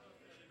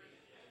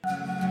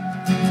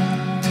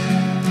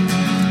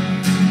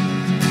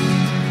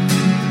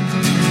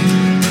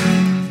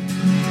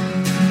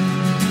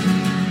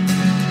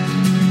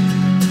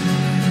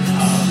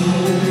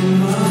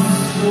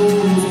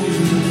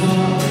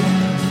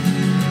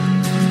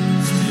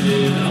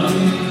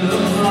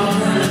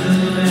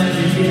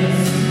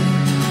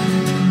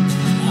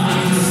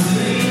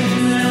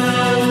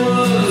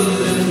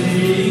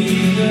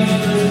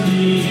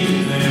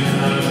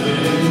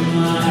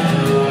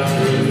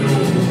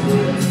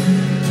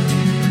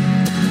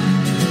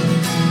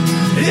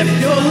If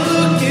you're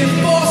looking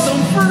for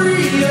some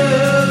freedom,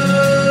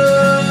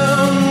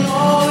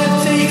 all it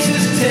takes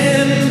is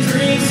 10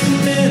 drinks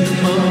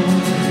minimum.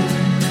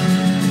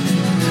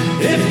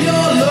 If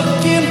you're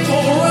looking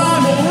for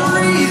rhyme or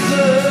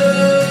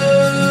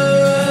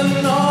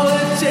reason, all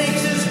it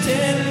takes is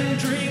 10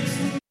 drinks.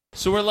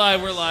 So we're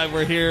live.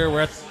 We're here.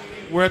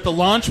 We're at the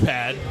launch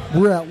pad.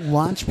 We're at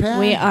Launchpad.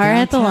 We are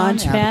at the downtown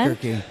Launchpad.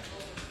 Albuquerque.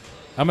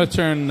 I'm going to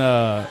turn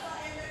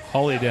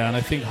Holly down.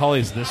 I think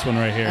Holly's this one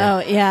right here. Oh,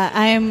 yeah.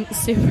 I am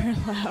super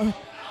loud.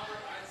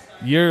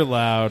 You're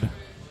loud.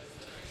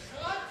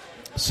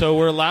 So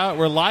we're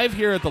live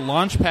here at the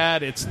launch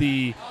pad. It's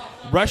the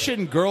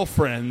Russian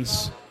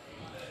Girlfriends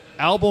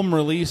album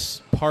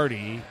release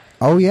party.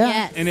 Oh, yeah.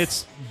 Yes. And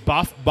it's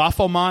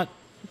Baphomet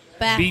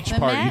Beach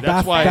Party. Baphomet?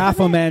 That's why.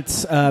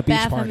 Baphomet's beach party.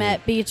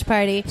 Baphomet Beach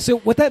Party. So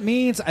what that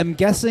means, I'm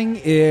guessing,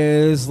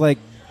 is like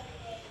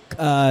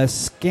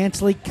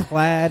scantily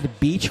clad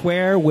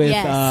beachwear with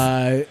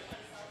Yes.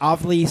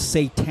 awfully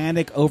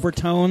satanic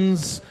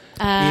overtones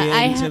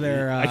into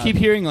their. I keep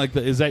hearing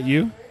is that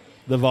you?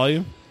 The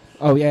volume?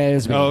 Oh yeah, it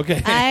is me. Oh,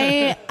 okay.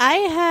 I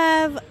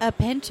have a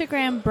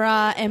pentagram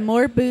bra and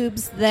more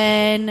boobs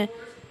than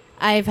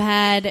I've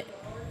had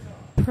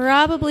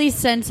probably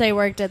since I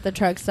worked at the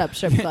Truck Stop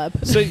Strip Club.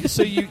 So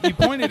you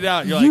pointed it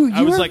out. You're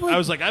like, I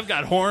was like, I've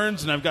got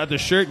horns and I've got the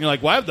shirt, and you're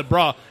like, well, I have the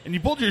bra, and you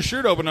pulled your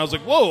shirt open. And I was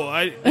like, whoa,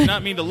 I did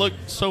not mean to look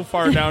so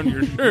far down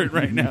your shirt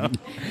right now.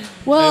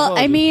 Well,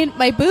 I mean,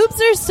 my boobs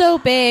are so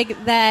big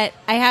that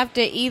I have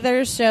to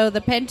either show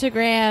the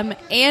pentagram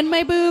and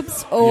my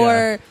boobs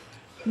or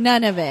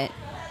none of it.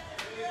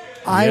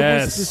 I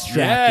was distracted.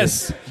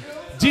 Yes.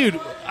 Dude,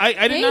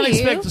 I did not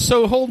expect.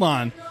 So hold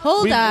on.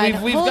 Hold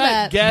on. We've Hold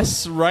got up.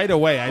 guests right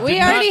away. We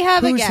already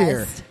have a Who's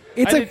guest.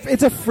 here?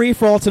 It's a free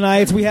for all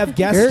tonight. We have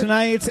guests Here?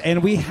 tonight,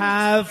 and we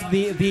have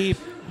the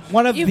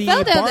one of You the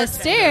fell down the bartenders.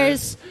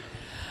 stairs.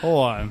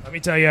 Hold on. Let me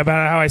tell you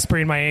about how I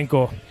sprained my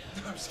ankle.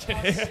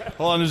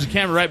 Hold on. There's a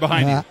camera right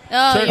behind you.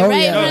 Oh, Turn- you're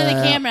right yeah. in front of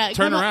the camera.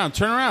 Turn Come on. around.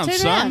 Turn around, Turn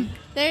son. around.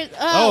 There's,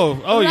 Oh,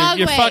 wrong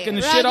you're way, fucking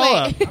the wrong shit all way.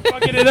 up.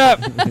 Fucking it up.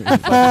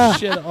 Fucking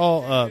shit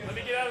all up. Let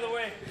me get out of the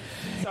way.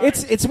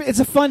 It's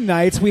a fun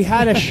night. We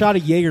had a shot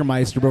of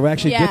Jägermeister, but we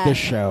actually Yeah. did this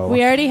show.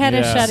 We already had a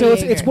Yeah. shot So of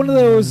it's Jaeger. one of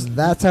those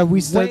That's how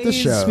we start the ways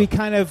show. we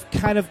kind of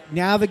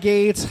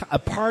navigate a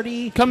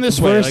party. Come this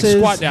way, like, versus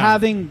squat down.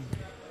 having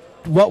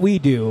what we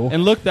do.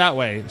 And look that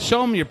way.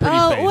 Show them your pretty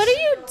Oh, face. what are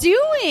you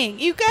doing?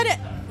 You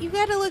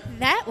gotta look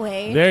that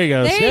way. There you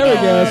go. There There you we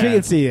go. go. So we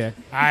can see you.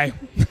 Hi.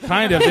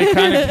 Kind of. They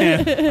kind of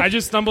can. I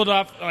just stumbled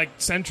off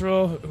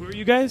Central. Who are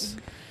you guys?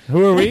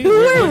 Who are we? Who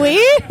are we?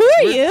 Who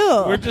are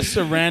you? We're just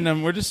a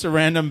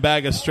random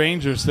bag of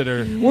strangers that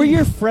are. We're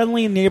your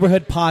friendly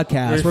neighborhood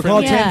podcast. We're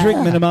called Yeah. 10 Drink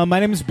Minimum. My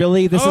name is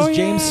Billy. This Oh, is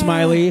James yeah.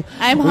 Smiley.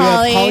 I'm we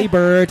Holly. have Holly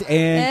Bird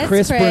and That's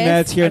Chris Chris.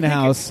 Burnett's here in the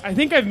house. I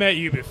think I've met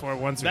you before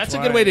once or That's a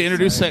twice. good way to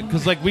introduce that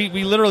because we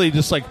literally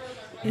just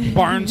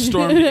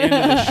barnstormed into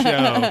the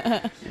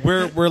show.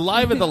 We're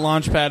live at the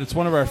Launchpad. It's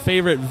one of our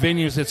favorite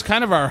venues. It's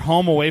kind of our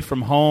home away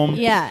from home.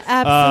 Yeah,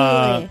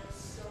 absolutely.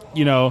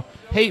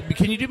 Hey,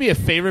 can you do me a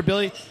favor,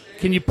 Billy?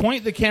 Can you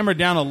point the camera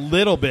down a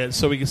little bit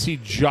so we can see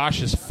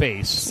Josh's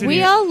face?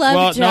 We all love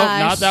well, Josh. no,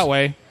 not that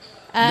way.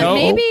 No.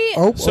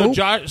 Maybe.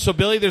 So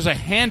Billy, there's a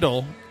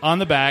handle on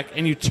the back,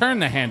 and you turn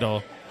the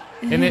handle,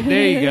 and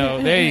there you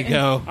go. There you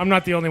go. I'm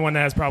not the only one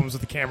that has problems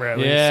with the camera, at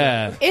least.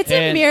 Yeah. It's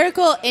a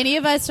miracle any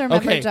of us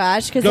remember Okay,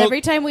 Josh because go-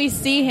 every time we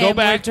see him, Go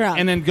back we're drunk.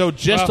 and then go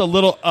just Well- a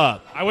little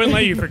up. I wouldn't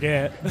let you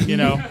forget. You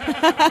know.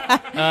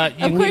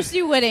 of course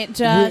you wouldn't,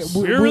 Josh.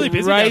 We were really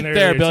busy right down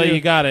there, Billy. too.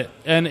 You got it.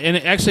 And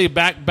actually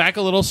back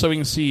a little so we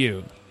can see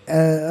you.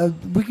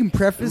 We can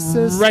preface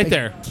this Right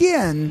there.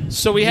 again.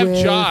 So we have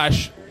with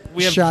Josh.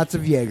 We have shots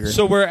of Jaeger.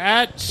 So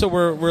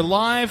we're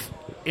live.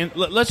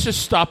 Let's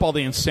just stop all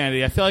the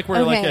insanity. I feel like we're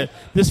Okay.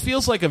 this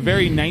feels like a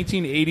very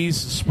 1980s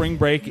spring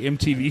break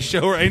MTV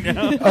show right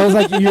now. I was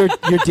like, you're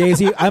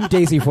Daisy. I'm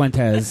Daisy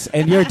Fuentes,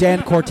 and you're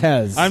Dan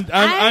Cortez. I'm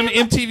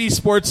MTV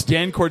Sports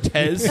Dan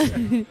Cortez.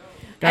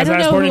 Guys, I don't I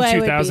was know born who in I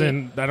would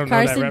 2000. be. I don't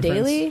Carson know that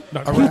reference. Daly?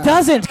 No, He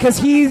doesn't, because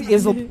he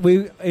is.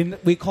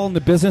 We call him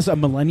the business a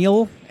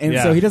millennial, and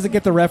Yeah. so he doesn't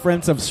get the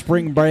reference of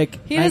spring break.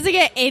 He doesn't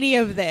get any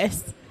of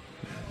this.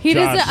 He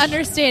Josh. doesn't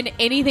understand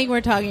anything we're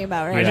talking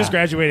about right I now. just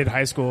graduated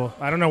high school.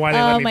 I don't know why they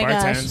Oh let me my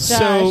gosh. bartend. So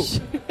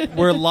Josh.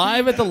 we're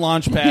live at the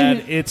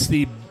Launchpad. It's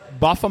the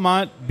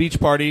Baphomet Beach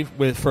Party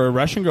for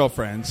Russian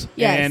Girlfriends.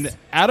 Yes. And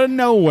out of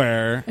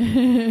nowhere,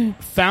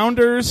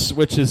 Founders,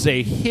 which is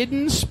a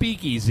hidden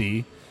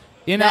speakeasy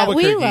in That we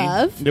Albuquerque.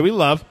 love. That we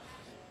love.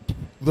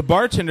 The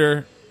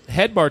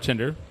head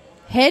bartender,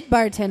 Head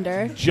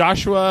bartender,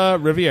 Joshua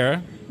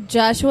Riviera.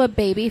 Joshua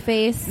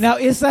Babyface. Now,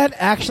 is that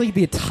actually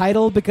the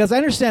title? Because I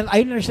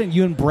understand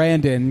you and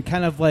Brandon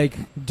kind of like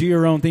do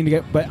your own thing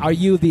together, but are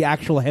you the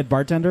actual head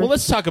bartender? Well,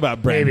 let's talk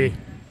about Brandon. Maybe.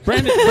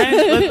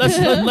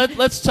 Brandon,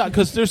 let's talk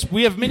because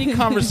we have many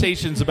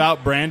conversations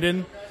about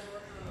Brandon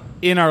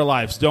in our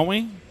lives, don't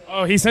we?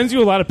 Oh, he sends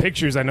you a lot of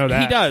pictures. I know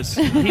that. He does.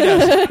 He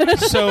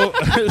does.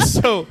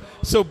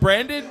 So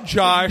Brandon,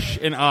 Josh,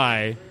 and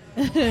I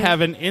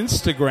have an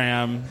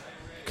Instagram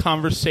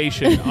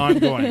conversation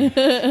ongoing.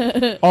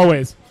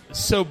 Always.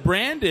 So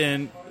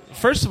Brandon,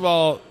 first of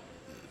all,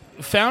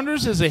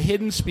 Founders is a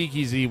hidden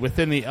speakeasy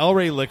within the El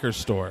Rey liquor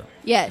store.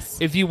 Yes.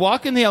 If you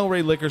walk in the El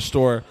Rey liquor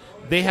store,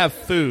 they have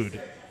food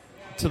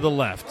to the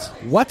left.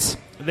 What?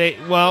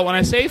 Well, when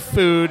I say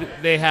food,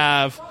 they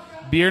have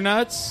beer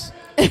nuts,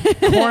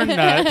 corn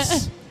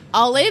nuts,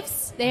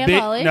 Olives? They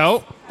have olives?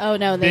 No, Oh,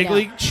 no, they Big don't.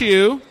 League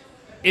Chew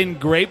in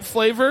grape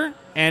flavor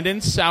and in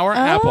sour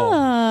apple.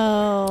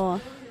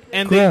 Oh.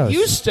 And Gross. they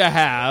used to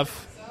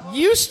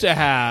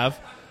have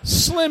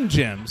Slim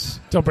Jims.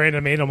 Till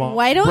Brandon made them all.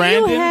 Why don't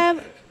Brandon you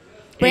have...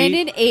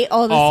 Brandon ate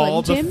all the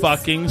all Slim the Jims?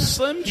 fucking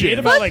Slim He ate Jims.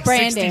 about Fuck like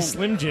Brandon. 60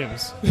 Slim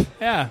Jims.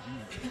 Yeah.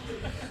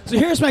 So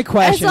here's my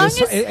question. As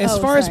long As as-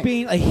 far as sorry.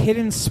 being a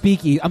hidden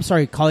speakeasy, I'm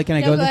sorry, Collie, can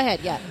I No, go go there? ahead,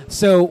 yeah.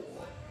 So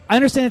I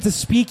understand it's a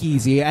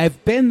speakeasy.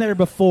 I've been there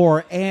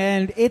before,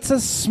 and it's a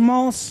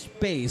small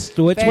space.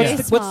 Very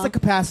What's small. the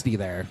capacity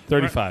there?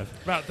 35.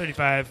 About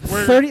 35.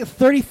 We're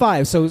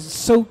 35.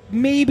 So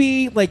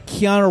maybe like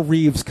Keanu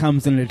Reeves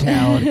comes into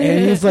town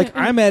and he's like,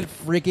 I'm at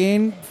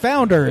freaking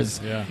Founders.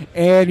 Yeah.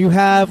 And you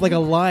have like a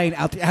line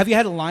out. Have you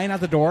had a line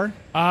out the door?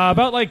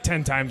 about like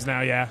 10 times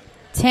now, yeah.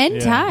 10 Yeah.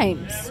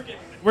 times.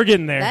 We're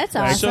getting there. That's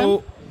Like, awesome.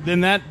 So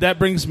then that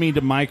brings me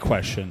to my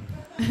question.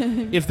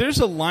 If there's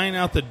a line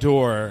out the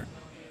door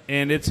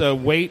and it's a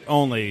wait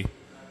only,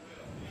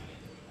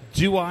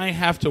 do I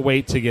have to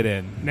wait to get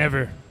in?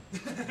 Never.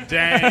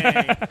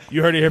 Dang.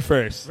 You heard it here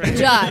first.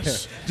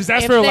 Josh. Just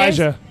ask If for there's-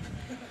 Elijah.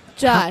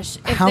 Josh,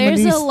 if How there's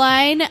many a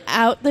line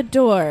out the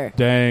door,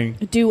 Dang.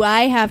 do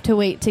I have to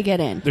wait to get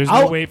in? There's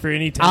I'll- no wait for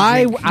any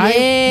time.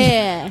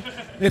 Yeah.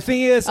 The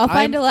thing is, I'll find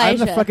I'm the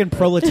Elijah. fucking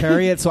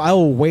proletariat, so I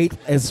will wait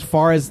as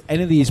far as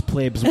any of these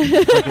plebes will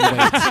fucking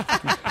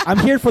wait. I'm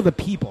here for the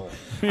people.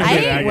 I I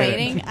ain't get it.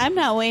 waiting. I'm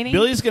not waiting.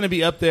 Billy's going to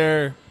be up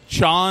there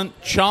chon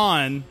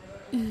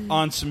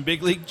on some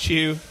Big League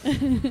Chew.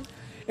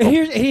 And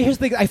here's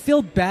the thing. I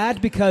feel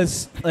bad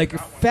because like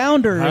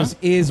Founders Huh?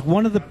 is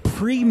one of the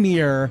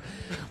premier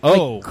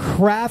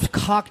craft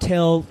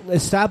cocktail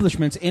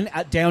establishments in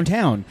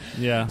downtown.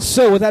 Yeah.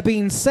 So with that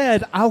being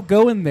said, I'll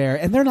go in there,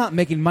 and they're not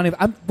making money.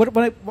 I'm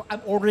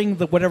ordering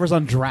the whatever's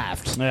on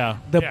draft, Yeah.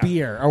 the Yeah.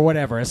 beer or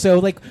whatever. So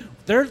like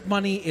their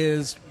money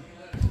is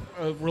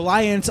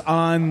reliant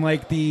on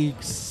like the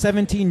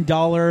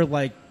 $17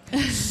 like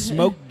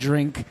smoked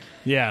drink.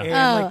 Yeah. And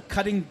Oh. like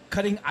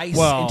cutting ice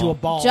Well, into a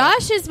ball.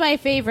 Josh is my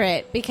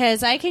favorite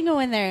because I can go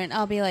in there and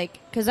I'll be like,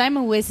 because I'm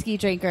a whiskey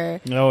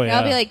drinker. Oh, And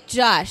I'll yeah. be like,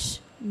 Josh,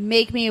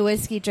 make me a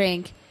whiskey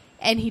drink.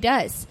 And he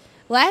does.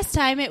 Last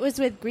time it was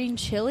with green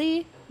chili.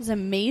 It was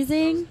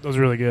amazing. That was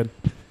really good.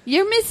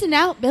 You're missing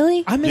out,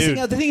 Billy. I'm missing Dude.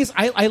 out. The thing is,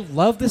 I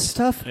love this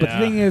stuff, but Yeah.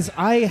 the thing is,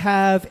 I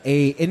have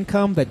a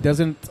income that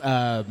doesn't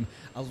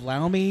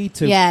allow me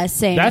to. Yeah,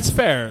 same. That's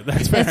fair.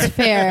 That's fair. That's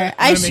fair.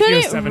 I gonna make you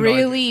a shouldn't $7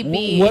 really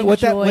be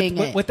With enjoying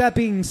it. with that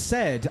being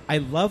said, I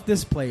love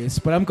this place,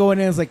 but I'm going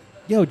in as like,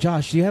 yo,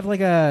 Josh, do you have like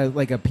a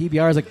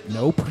PBR? I was like,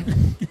 nope.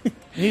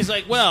 He's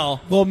like, well,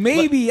 Well,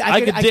 maybe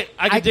I could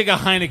could dig a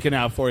Heineken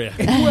out for you.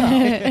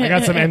 I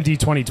got some MD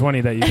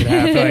 2020 that you could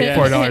have for like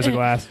Yes. $4 a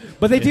glass.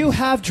 But they do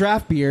have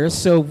draft beers,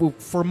 so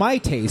for my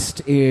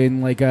taste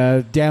in like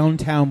a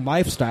downtown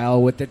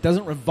lifestyle, that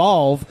doesn't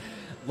revolve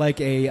like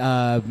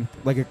a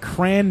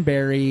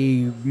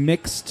cranberry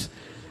mixed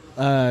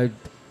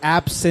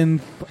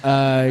absinthe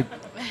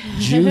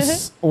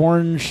juice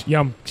orange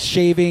Yum.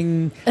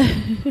 shaving.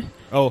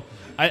 Oh,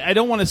 I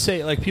don't want to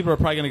say, like, people are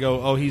probably going to go,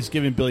 oh, he's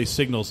giving Billy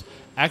signals.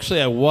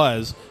 Actually, I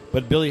was,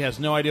 but Billy has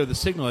no idea what the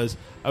signal is.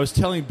 I was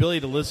telling Billy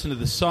to listen to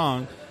the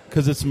song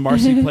because it's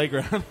Marcy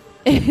Playground.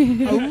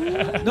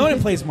 No one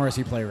plays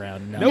Marcy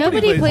Playground. No. Nobody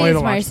Nobody plays plays Play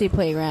the Marcy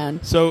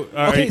Playground. So,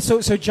 all Okay, right.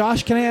 so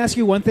Josh, can I ask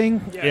you one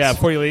thing Yeah,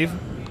 before you leave.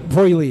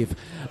 before you leave?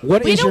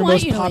 What We is don't your want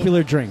most you to leave.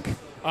 popular drink?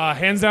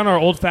 Hands down, our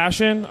old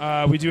fashioned.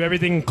 We do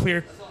everything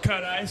clear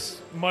cut ice,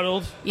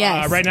 muddled.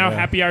 Yes. Right now, Yeah.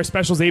 happy hour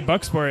specials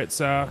 $8 for it.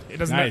 So it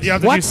doesn't. Nice. You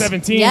have to What? do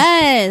 17.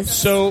 Yes.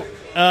 So,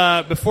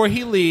 before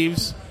he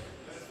leaves,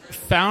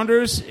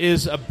 Founders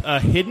is a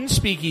hidden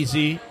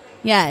speakeasy.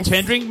 Yes.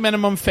 10 drink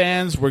minimum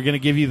fans, we're going to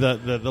give you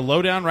the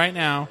lowdown right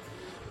now.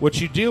 What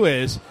you do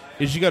is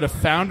you go to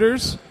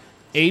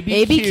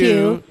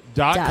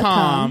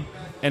foundersabq.com,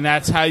 and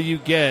that's how you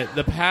get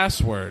the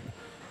password.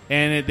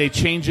 And they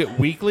change it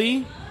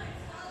weekly.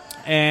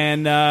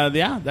 And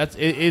that's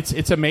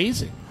it's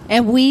amazing.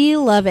 And we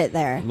love it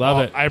there. Love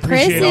it. I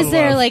Chris appreciate all is the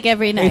there love. like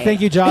every night. Hey,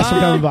 thank you, Josh, for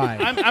coming by.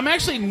 I'm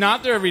actually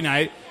not there every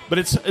night, but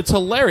it's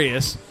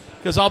hilarious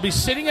because I'll be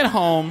sitting at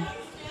home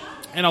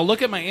and I'll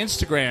look at my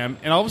Instagram,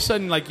 and all of a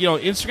sudden, like,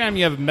 Instagram,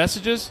 you have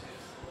messages,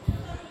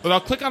 but I'll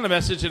click on the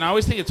message, and I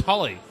always think it's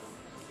Holly.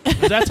 'Cause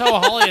that's how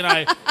Holly and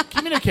I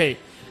communicate.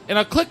 And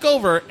I'll click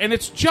over, and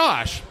it's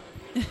Josh.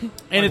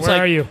 And it's where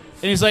like, are you?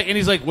 And he's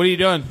like, what are you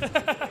doing?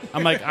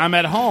 I'm like, I'm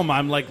at home.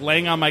 I'm like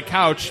laying on my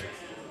couch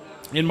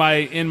in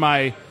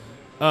my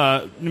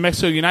New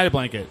Mexico United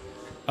blanket.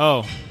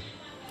 Oh,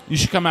 You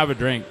should come have a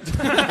drink.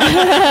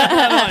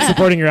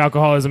 Supporting your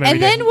alcoholism every And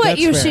day. then what That's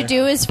you fair. should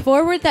do is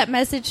forward that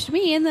message to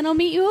me, and then I'll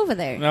meet you over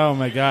there. Oh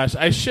my gosh,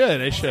 I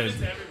should.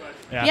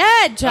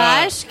 Yeah,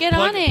 Josh, get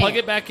plug, on it. Plug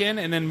it back in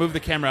and then move the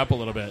camera up a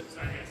little bit.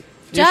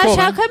 You're Josh, cool,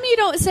 how man. come you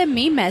don't send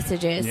me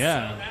messages?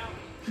 Yeah,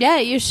 Yeah,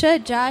 you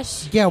should,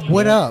 Josh. Yeah,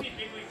 what up?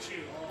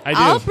 I do.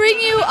 I'll bring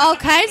you all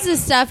kinds of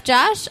stuff,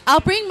 Josh.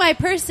 I'll bring my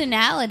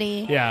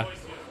personality. Yeah,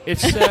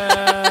 it's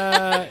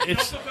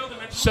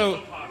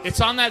so it's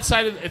on that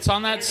side. It's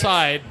on that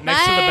side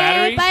next to the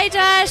battery, Bye,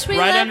 Josh. We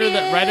right love under you.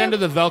 right under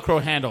the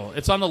Velcro handle.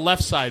 It's on the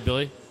left side,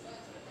 Billy,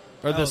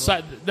 or the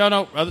side.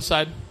 No, other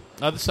side.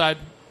 Other side.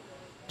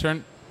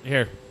 Turn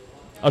here.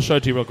 I'll show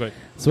it to you real quick.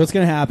 So what's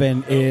going to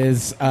happen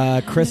is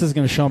Chris is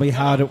going to show me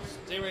how to.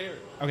 Stay right here.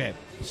 Okay.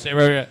 Stay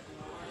right here.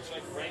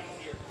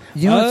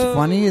 You know Oh. what's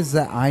funny is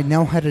that I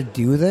know how to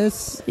do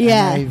this.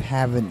 Yeah. And I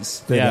haven't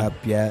stood Yeah. up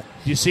yet.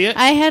 Do you see it?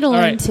 I had to All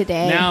learn right.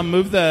 today. Now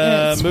move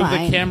the It's move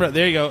fine. the camera.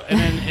 There you go.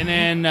 And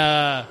then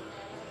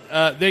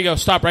there you go.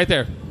 Stop right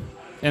there,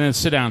 and then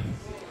sit down.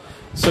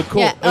 So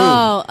cool. Yeah. Ooh,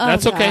 Oh,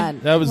 that's okay.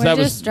 God. That was We're that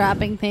just was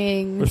dropping we're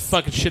things.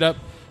 fucking shit up.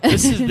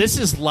 This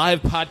is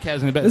live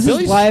podcasting. This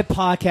is live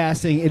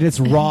podcasting in its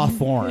raw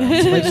form.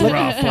 Like,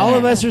 raw form. all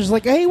of us are just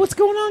like, hey, what's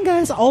going on,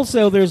 guys?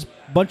 Also, there's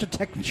a bunch of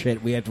tech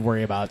shit we have to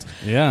worry about.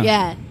 Yeah.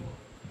 Yeah.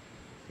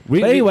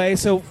 But anyway,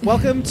 so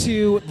welcome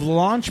to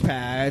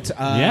Launchpad.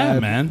 Yeah,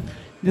 man.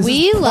 This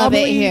We is love it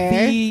probably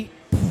here. the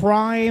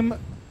prime,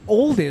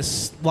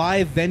 oldest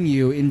live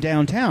venue in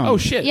downtown. Oh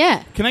shit.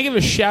 Yeah. Can I give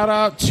a shout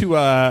out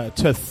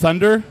to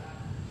Thunder?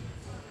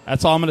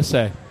 That's all I'm gonna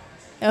say.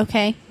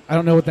 Okay. I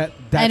don't know what that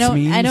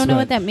means. I don't know but-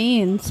 what that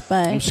means, I'm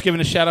but just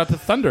giving a shout out to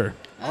Thunder.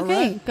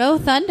 okay. Go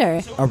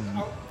Thunder.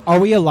 Are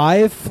we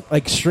alive,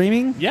 like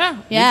streaming? Yeah.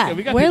 Yeah,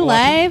 we got we're people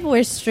watching. live.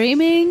 We're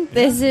streaming.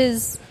 This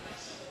is.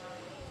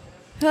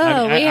 Oh,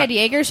 I- we had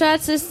Jaeger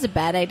shots. This is a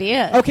bad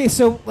idea. Okay,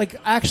 so like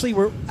actually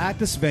we're at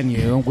this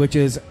venue which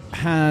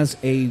has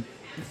a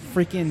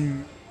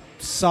freaking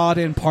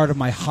sawed-in part of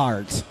my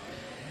heart.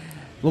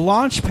 The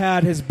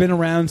Launchpad has been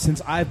around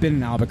since I've been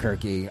in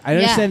Albuquerque. I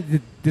understand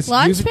that this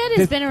music- Launchpad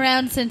has been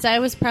around since I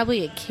was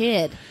probably a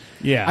kid.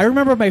 Yeah. I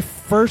remember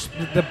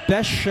the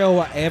best show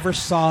I ever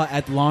saw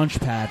at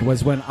Launchpad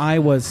was when I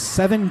was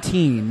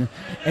 17,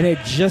 and it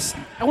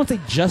I won't say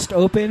just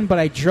opened, but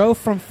I drove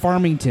from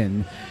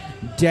Farmington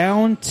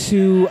down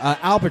to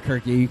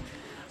Albuquerque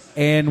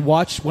and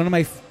watched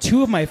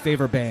two of my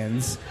favorite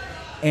bands.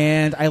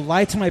 And I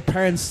lied to my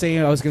parents saying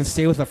I was going to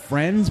stay with a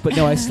friend, but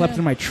no, I slept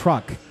in my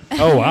truck.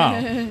 Oh wow.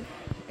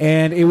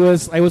 And I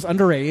was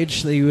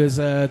underage. It was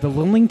the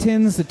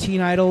Lillingtons, the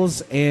Teen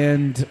Idols,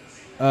 and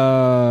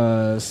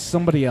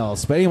somebody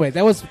else. But anyway,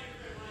 that was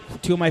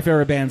two of my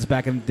favorite bands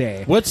back in the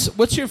day.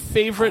 What's your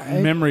favorite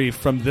memory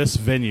from this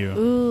venue?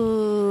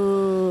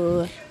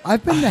 Ooh.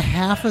 I've been to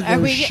half of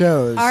those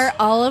shows. Are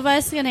all of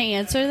us going to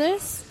answer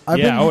this? I've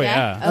Yeah, been, oh,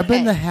 yeah. I've been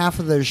Okay. to half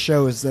of those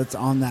shows that's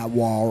on that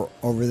wall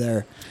over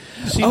there.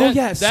 See, Oh, that,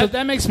 yeah, so-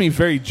 that makes me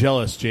very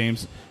jealous,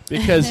 James,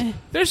 because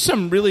there's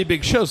some really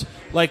big shows.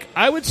 Like,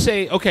 I would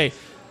say, okay,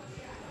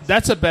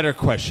 that's a better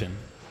question.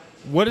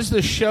 What is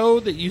the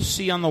show that you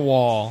see on the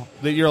wall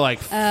that you're like,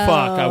 fuck,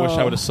 I wish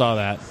I would have saw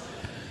that?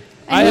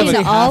 I have mean, a-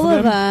 all half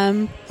of of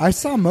them. I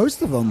saw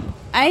most of them.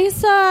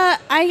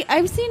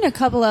 I've seen a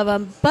couple of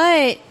them,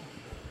 but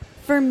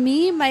for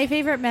me, my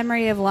favorite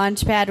memory of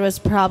Launchpad was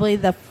probably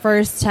the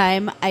first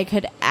time I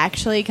could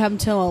actually come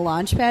to a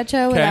Launchpad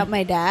show Okay. without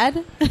my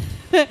dad.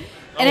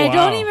 And I wow.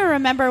 don't even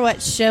remember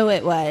what show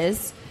it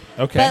was.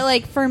 Okay. But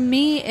like for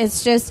me,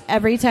 it's just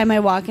every time I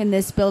walk in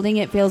this building,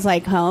 it feels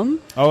like home.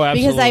 Oh,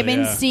 absolutely, Because I've been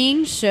yeah.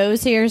 seeing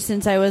shows here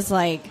since I was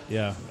like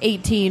Yeah.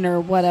 18 or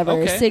whatever,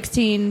 Okay.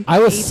 16. I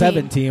was 18.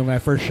 17 when I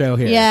first show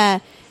here. Yeah,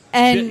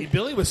 and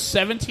Billy was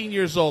 17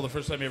 years old the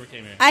first time he ever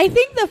came here. I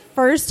think the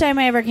first time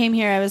I ever came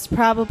here, I was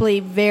probably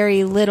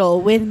very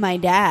little with my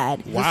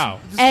dad. Wow.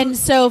 And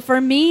so for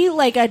me,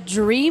 like a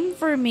dream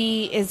for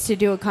me is to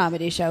do a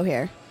comedy show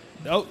here.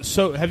 Oh,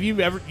 so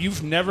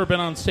you've never been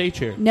on stage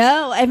here?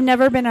 No, I've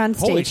never been on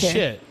stage Holy here.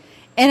 shit.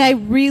 And I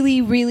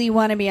really, really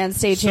want to be on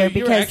stage So here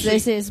you're because actually-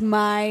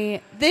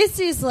 this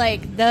is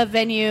like the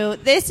venue.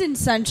 This and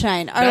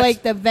Sunshine are That's-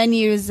 like the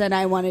venues that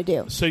I want to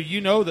do. So you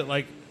know that,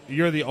 like,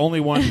 you're the only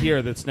one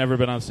here that's never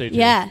been on stage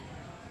Yeah, here?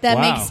 that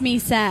Wow. makes me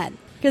sad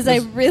because I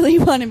really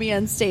want to be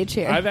on stage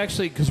here. I've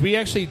actually, because we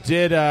actually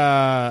did,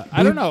 I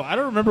don't know, I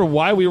don't remember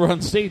why we were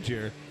on stage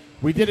here.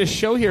 We did a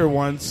show here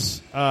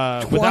once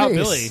without Twice.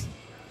 Billy.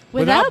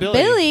 Without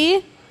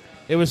Billy.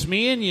 It was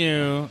me and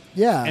you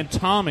Yeah. and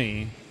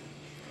Tommy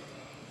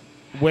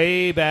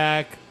way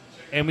back,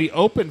 and we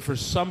opened for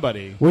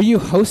somebody. Were you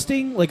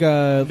hosting like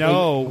a?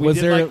 No,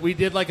 like, we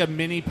did like a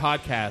mini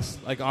podcast,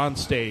 like on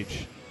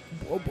stage.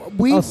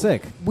 We've, Oh,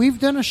 sick. We've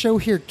done a show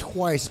here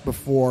twice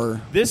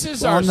before. This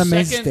is On our the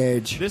main second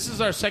stage. This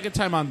is our second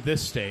time on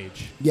this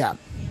stage. Yeah.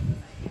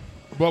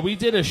 Well, we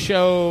did a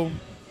show.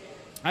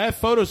 I have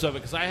photos of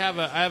it because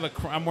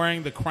I'm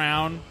wearing the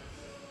crown,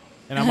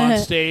 and I'm on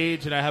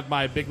stage, and I have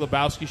my Big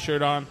Lebowski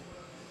shirt on.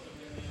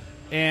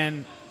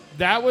 And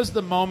that was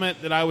the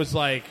moment that I was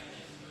like,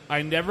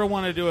 I never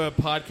want to do a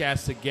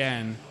podcast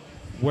again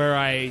where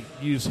I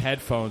use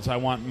headphones. I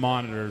want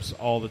monitors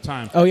all the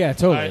time. Oh, yeah,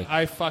 totally.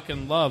 I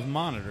fucking love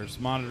monitors.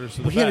 Monitors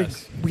are the We had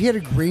best. we had a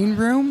green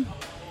room.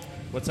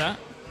 What's that?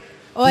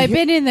 Oh, I've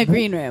been in the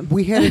green room.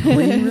 We had a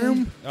green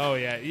room. Oh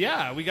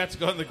yeah. We got to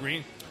go in the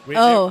green.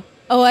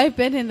 I've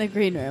been in the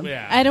green room.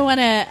 Yeah. I don't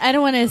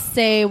want to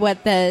say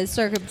what the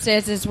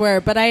circumstances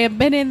were, but I have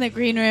been in the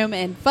green room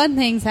and fun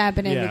things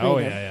happen in the green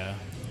room. Yeah.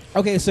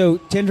 Okay, so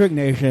Tendrick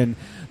Nation,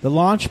 the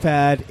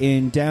Launchpad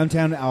in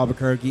downtown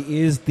Albuquerque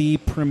is the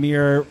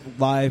premier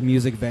live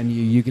music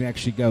venue you can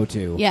actually go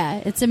to.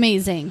 Yeah, it's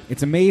amazing.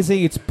 It's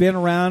amazing. It's been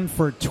around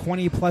for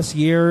 20 plus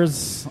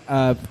years.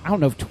 I don't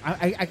know.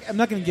 I'm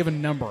not going to give a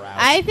number out.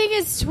 I think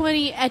it's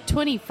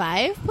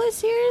 25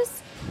 plus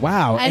years.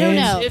 Wow. I don't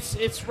know.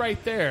 It's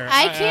right there.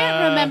 I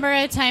can't remember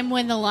a time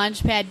when the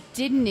Launchpad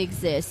didn't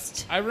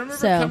exist. I remember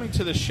So. coming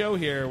to the show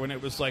here when it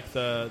was like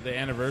the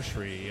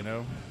anniversary. You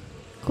know.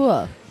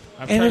 Cool.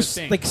 I'm And trying to there's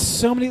think. like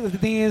so many. The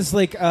thing is,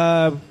 like,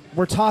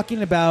 we're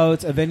talking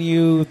about a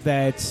venue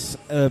that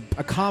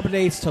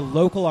accommodates to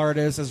local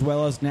artists as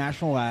well as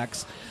national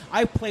acts.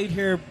 I've played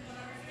here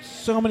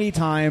so many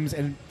times,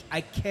 and I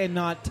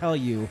cannot tell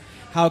you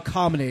how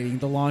accommodating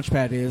the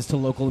Launchpad is to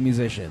local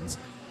musicians.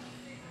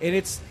 And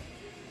it's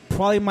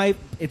probably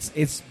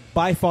it's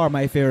by far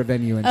my favorite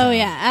venue in town. Oh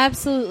yeah,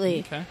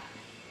 absolutely. Okay.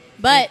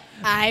 But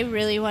I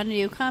really want to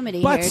do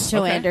comedy But- here,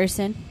 Joe okay.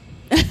 Anderson.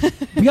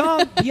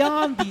 beyond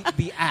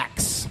the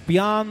acts,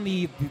 beyond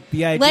the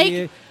idea,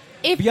 Like,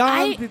 if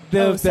beyond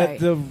sorry.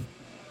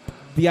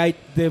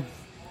 the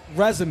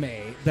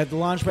resume that the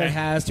Launchpad Okay.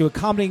 has to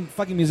accommodating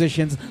fucking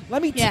musicians,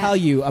 let me Yeah. tell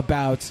you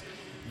about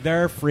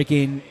their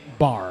freaking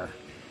bar.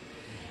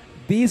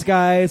 These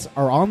guys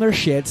are on their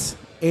shit.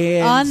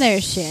 And On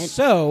their shit.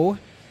 So,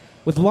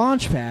 with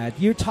Launchpad,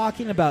 you're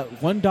talking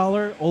about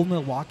 $1 Old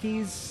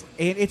Milwaukee's,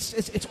 and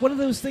it's one of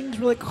those things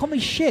where, like, holy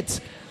shit,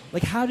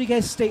 like, how do you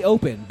guys stay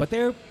open? But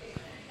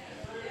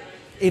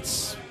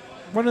it's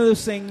one of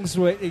those things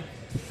where it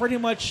pretty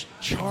much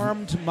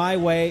charmed my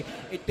way.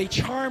 They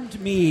charmed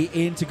me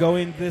into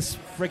going this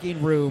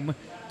freaking room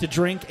to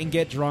drink and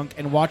get drunk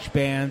and watch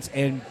bands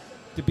and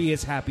to be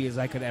as happy as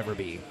I could ever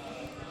be.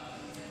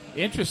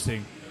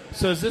 Interesting.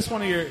 So is this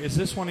one of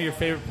your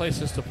favorite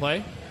places to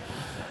play?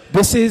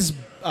 This is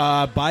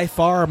by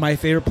far my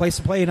favorite place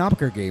to play in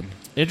Albuquerque.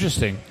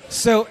 Interesting.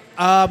 So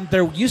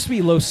there used to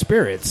be Low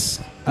Spirits,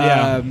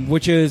 Yeah.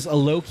 which is a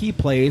low-key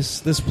place.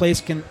 This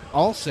place can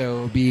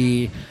also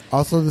be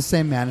Also, the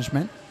same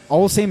management.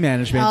 all the same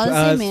management.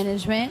 Policy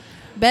management.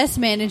 Best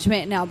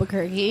management in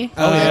Albuquerque.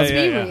 Oh, yeah, Let's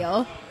yeah, be yeah.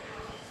 real.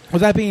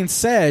 With that being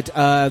said,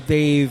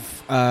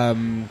 they've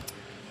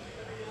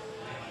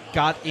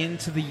got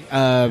into the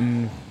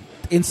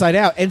Inside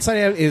Out. Inside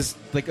Out is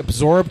like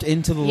absorbed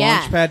into the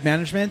Yeah. Launchpad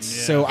management.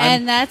 Yeah. So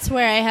And that's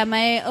where I have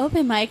my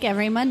open mic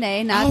every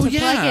Monday. Not Oh, to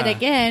plug yeah. it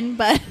again,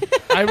 but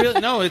I really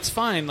no, it's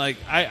fine. Like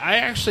I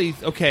actually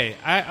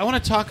I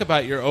want to talk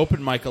about your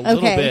open mic a little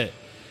Okay. bit.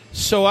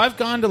 So I've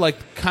gone to like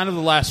kind of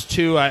the last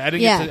two. I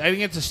didn't Yeah. I didn't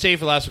get to stay for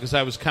the last one because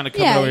I was kind of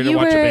coming yeah, over here to you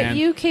watch a band.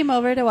 you came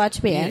over to watch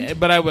a band. Yeah,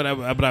 but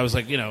I was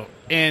like, you know,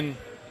 and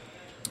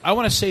I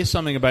want to say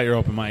something about your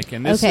open mic,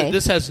 and this Okay.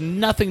 this has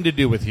nothing to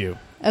do with you.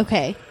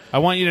 Okay. I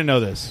want you to know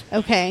this.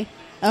 Okay.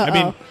 Uh-oh. I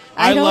mean,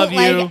 I don't love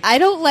you. I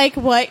don't like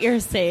what you're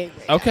saying.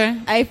 Okay,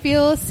 I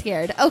feel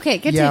scared. Okay,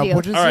 continue. Yeah,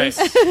 what is all right.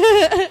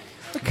 this?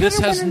 This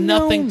has wanna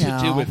nothing know to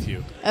do now. with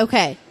you,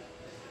 Okay.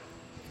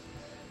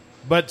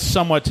 but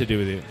somewhat to do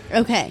with you.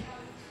 Okay.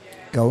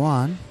 Go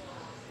on.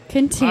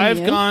 Continue.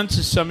 I've gone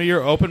to some of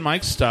your open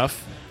mic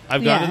stuff.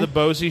 I've gone Yeah. to the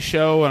Bozy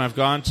show, and I've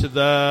gone to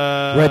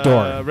the Red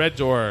Door. Red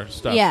Door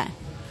stuff. Yeah.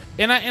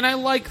 and I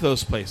like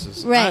those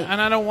places. Right.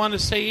 And I don't want to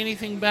say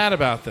anything bad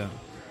about them.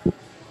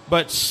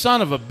 But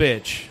son of a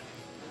bitch,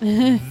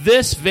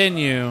 this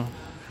venue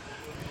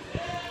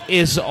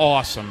is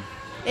awesome.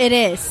 It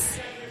is.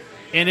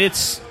 And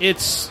it's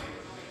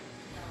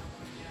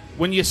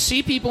when you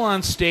see people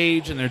on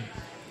stage and they're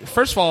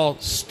first of all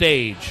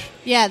stage.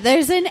 Yeah,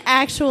 there's an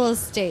actual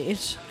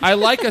stage. I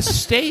like a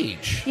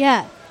stage.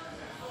 Yeah.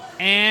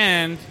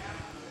 And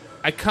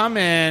I come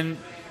in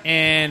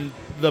and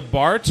the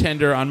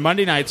bartender on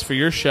Monday nights for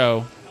your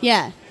show,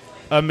 Yeah.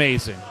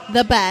 amazing.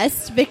 The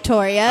best,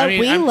 Victoria. I mean,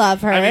 we I'm-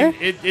 love her. I mean,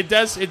 it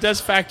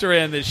does factor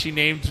in that she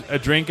named a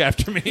drink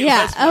after me. Yeah,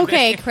 last Monday.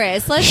 okay,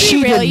 Chris. Let's She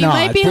be real. did You not,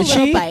 might be a did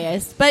little she?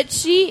 biased, but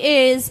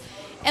she is.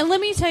 And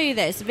let me tell you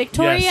this: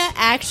 Victoria Yes.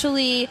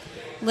 actually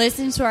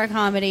listens to our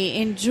comedy,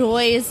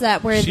 enjoys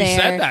that we're She there.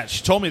 said that.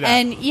 She told me that.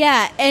 And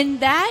yeah, and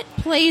that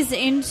plays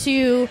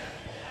into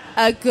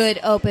a good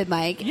open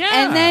mic. Yeah.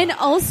 And then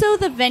also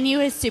the venue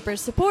is super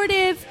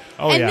supportive.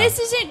 Oh, and yeah. this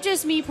isn't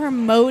just me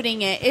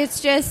promoting it.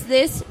 It's just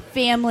this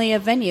family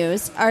of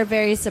venues are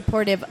very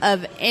supportive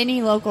of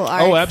any local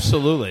arts. Oh,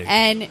 absolutely.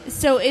 And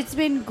so it's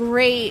been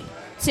great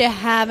to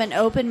have an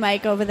open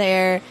mic over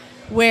there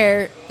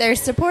where they're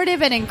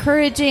supportive and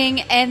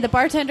encouraging, and the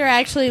bartender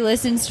actually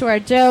listens to our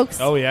jokes.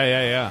 Oh,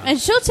 yeah. And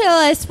she'll tell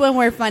us when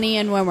we're funny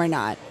and when we're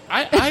not.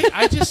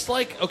 I just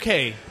like,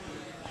 okay,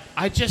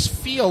 I just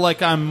feel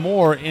like I'm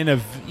more in a,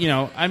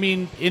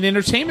 in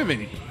entertainment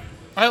venue.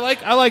 I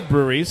like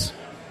breweries,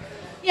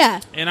 Yeah.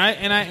 and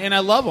I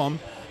love them.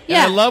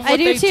 Yeah, and I love what I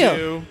do they too.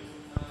 do.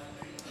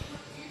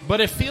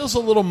 But it feels a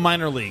little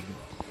minor league.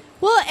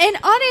 Well, and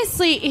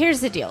honestly,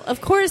 here's the deal.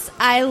 Of course,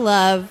 I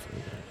love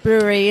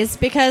breweries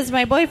because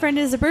my boyfriend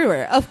is a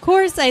brewer. Of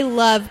course, I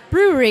love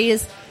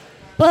breweries,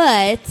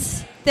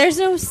 but there's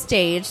no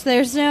stage.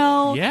 There's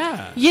no...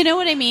 Yeah. You know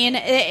what I mean?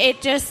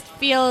 It just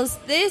feels...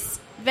 This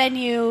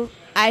venue,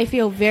 I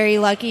feel very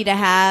lucky to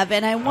have,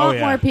 and I want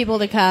yeah. more people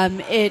to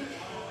come.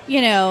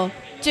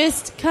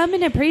 Just come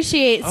and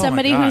appreciate Oh, my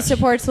somebody who gosh.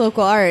 supports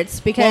local arts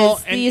because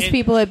Well, and- these and-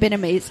 people have been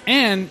amazing.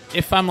 And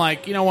if I'm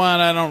like, you know what,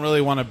 I don't really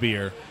want a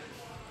beer.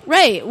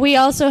 Right. We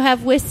also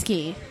have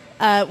whiskey,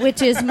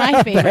 which is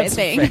my favorite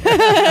thing.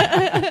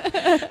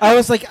 I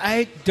was like,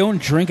 I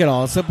don't drink at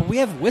all, so but we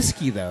have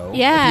whiskey though.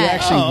 Yeah. If you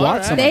actually Oh,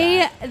 want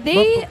alright. some.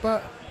 They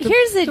But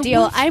here's the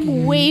deal. whiskey-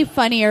 I'm way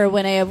funnier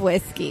when I have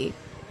whiskey.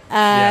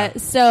 Yeah.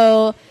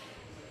 So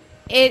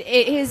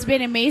it has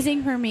been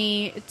amazing for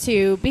me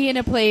to be in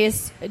a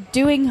place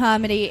doing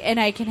comedy and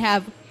I can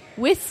have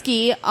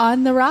whiskey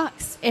on the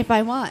rocks if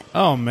I want.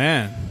 Oh,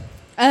 man.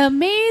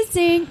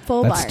 Amazing.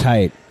 Full That's bar.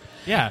 tight.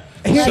 Yeah.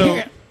 Here- So,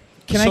 here-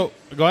 can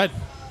go ahead.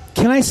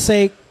 Can I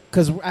say,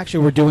 because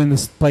actually we're doing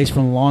this place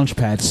from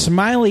Launchpad,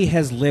 Smiley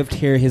has lived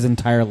here his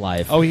entire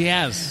life. Oh, he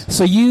has.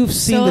 So you've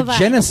seen So the have I.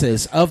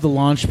 genesis of the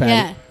Launchpad.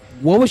 Yeah.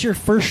 What was your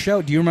first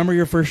show? Do you remember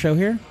your first show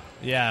here?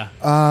 Yeah.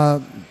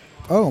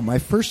 my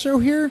first show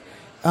here.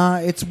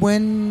 It's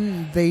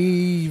when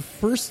they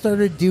first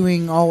started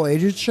doing all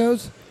ages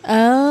shows.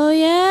 Oh,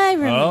 yeah. I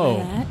remember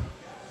Oh.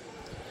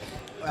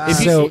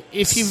 that.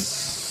 If you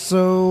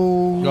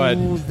So Go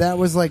ahead. that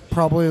was like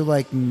probably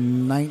like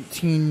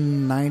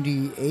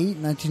 1998,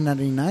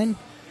 1999.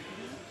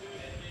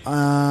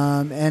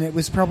 And it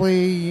was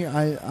probably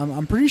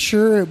I'm pretty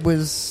sure it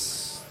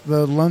was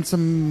the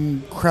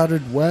Lonesome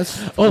Crowded West.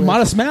 Oh, with-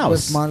 Modest Mouse.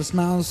 with Modest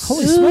Mouse.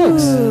 Holy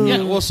smokes.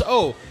 Yeah, well,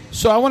 so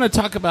I want to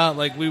talk about,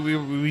 like,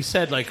 we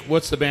said, like,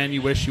 what's the band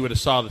you wish you would have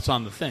saw that's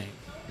on the thing?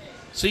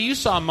 So you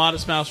saw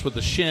Modest Mouse with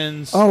the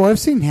Shins. Oh, I've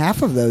seen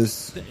half of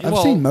those. I've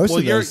seen most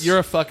of you're, those. you're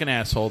a fucking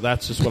asshole.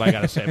 That's just what I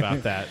got to say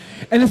about that.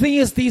 And the thing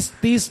is,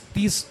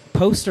 these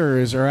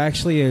posters are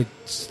actually a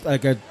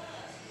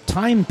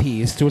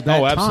timepiece to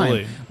that Oh,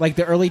 absolutely. time, like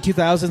the early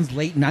 2000s,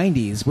 late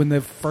 90s, when the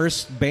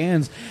first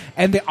bands,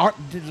 and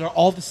they're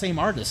all the same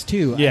artist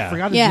too. Yeah. I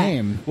forgot his Yeah.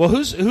 name. Well,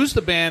 who's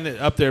the band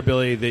up there,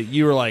 Billy, that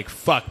you were like,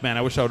 fuck, man,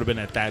 I wish I would have been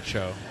at that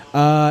show?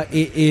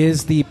 It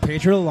is the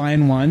Pedro the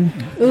Lion one.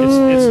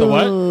 It's the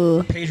what?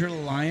 Ooh. Pedro the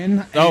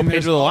Lion. Oh, And Pedro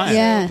there's the Lion. also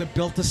Yeah. The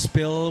Built to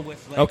Spill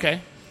with like, Okay.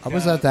 I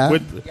was at that.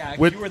 With Yeah,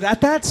 with you were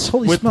that's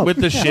holy with, smoke. with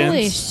the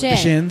Holy Shins. shit. The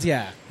Shins,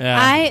 yeah.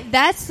 Yeah.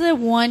 That's the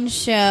one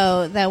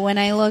show that when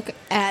I look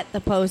at the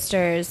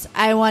posters,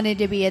 I wanted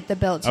to be at the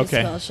Built to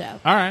Okay. Spill show.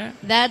 All right.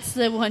 That's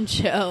the one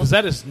show. Because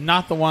that is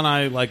not the one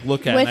I like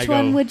look at. and I Which go,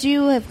 one would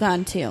you have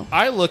gone to?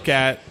 I look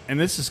at, and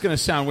this is going to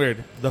sound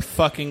weird, the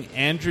fucking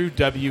Andrew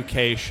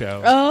WK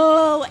show.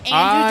 Oh,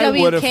 I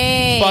Andrew would have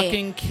WK.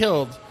 fucking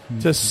killed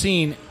to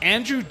seen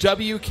Andrew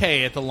WK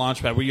at the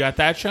Launchpad. Were you at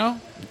that show?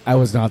 I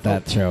was not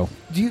that show.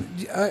 Do you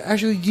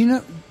actually? Do you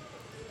know?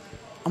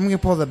 I'm gonna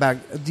pull that back.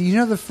 Do you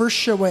know the first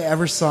show I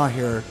ever saw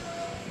here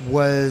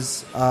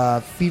was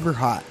Fever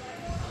Hot?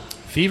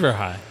 Fever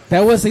High.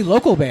 That was a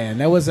local band.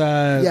 That was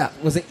Yeah.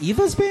 Was it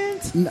Eva's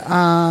band?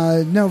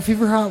 No,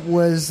 Fever Hot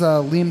was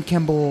Liam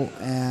Kimball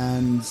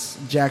and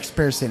Jack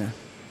Sparacina.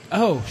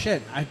 Oh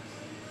shit! I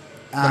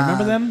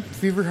remember them.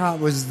 Fever Hot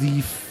was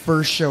the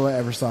first show I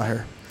ever saw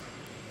here.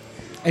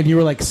 And you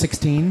were like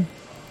 16.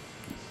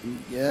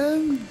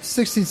 Yeah,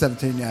 16,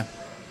 17, yeah.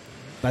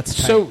 That's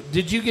tight. So,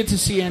 did you get to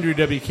see Andrew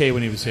WK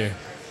when he was here?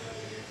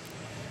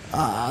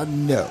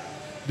 No.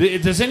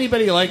 Does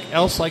anybody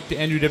else like the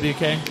Andrew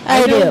WK?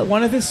 I know do.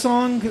 one of his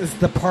songs is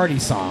the party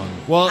song.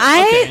 Well,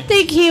 I okay.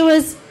 think he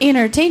was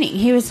entertaining.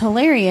 He was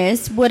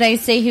hilarious. Would I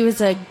say he was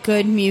a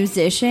good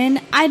musician?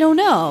 I don't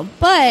know.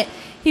 But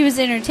he was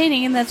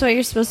entertaining, and that's what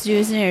you're supposed to do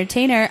as an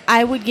entertainer.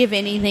 I would give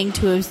anything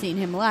to have seen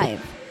him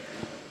live.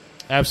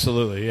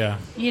 Absolutely, yeah.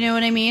 You know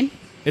what I mean?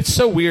 It's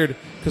so weird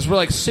because we're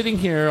like sitting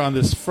here on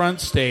this front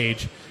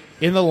stage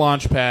in the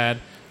Launchpad.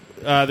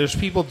 There's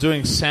people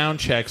doing sound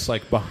checks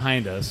like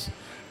behind us.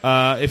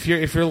 If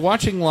you're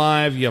watching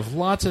live, you have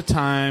lots of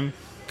time.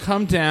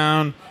 Come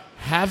down,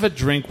 have a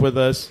drink with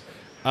us.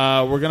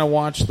 We're gonna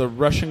watch the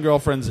Russian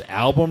Girlfriend's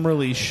album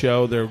release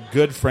show. They're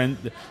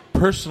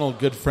personal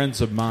good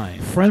friends of mine.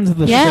 Friends of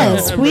the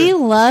Yes, show. we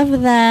love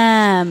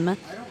them.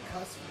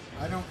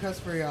 I don't cuss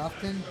very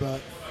often, but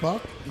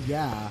fuck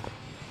yeah.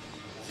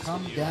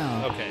 Calm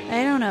down. Okay.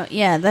 I don't know.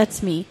 Yeah,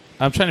 that's me.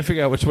 I'm trying to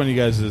figure out which one of you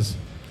guys is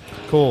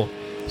cool.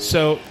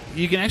 So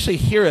you can actually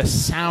hear a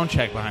sound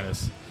check behind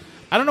us.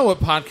 I don't know what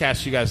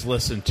podcasts you guys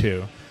listen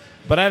to,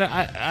 but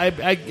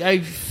I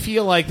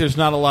feel like there's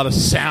not a lot of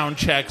sound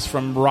checks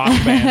from rock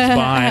bands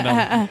behind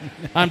them.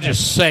 I'm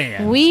just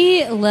saying.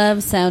 We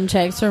love sound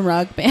checks from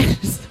rock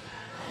bands.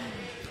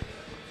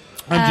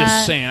 I'm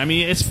just saying. I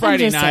mean, it's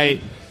Friday just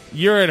night. saying.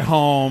 You're at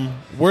home.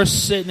 We're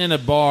sitting in a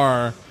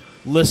bar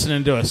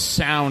listening to a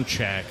sound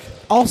check.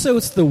 Also,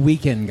 it's the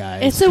weekend,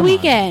 guys. It's the Come on.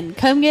 weekend.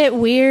 Come get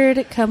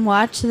weird. Come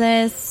watch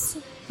this.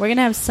 We're going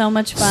to have so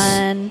much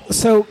fun.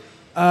 So,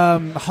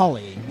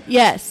 Holly,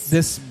 Yes.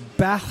 this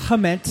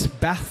Baphomet.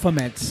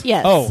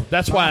 Yes. Oh,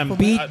 that's why I'm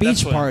Beach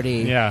that's what- party.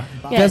 Yeah.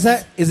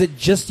 Yes. Is it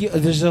just you?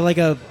 There's like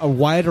a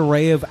wide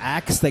array of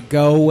acts that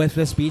go with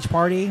this beach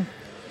party.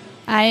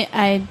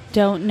 I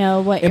don't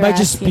know what It you're might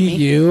just asking be me.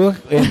 you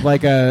in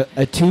like a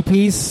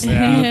that's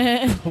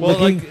Well,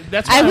 like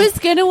that's why I I'm- was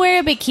going to wear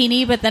a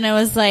bikini, but then I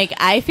was like,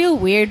 I feel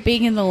weird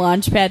being in the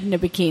launch pad in a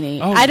bikini.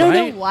 Oh, I don't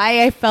right. know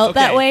why I felt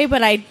that Okay. way,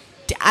 but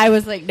I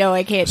was like, no,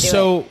 I can't do it.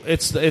 So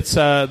it's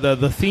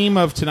the theme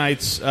of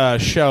tonight's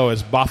show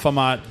is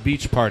Baphomet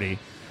Beach Party,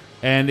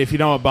 and if you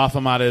know what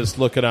Baphomet is,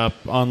 look it up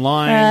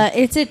online.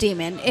 It's a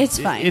demon. It's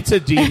fine. It's a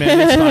demon.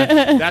 It's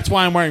fine. That's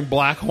why I'm wearing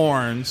black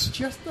horns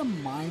Just a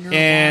minor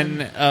and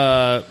one.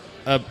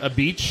 a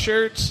beach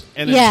shirt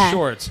and then Yeah.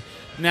 shorts.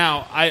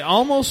 Now I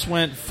almost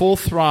went full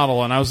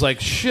throttle, and I was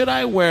like, should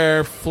I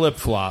wear flip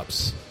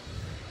flops?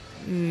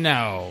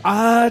 No.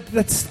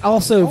 that's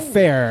also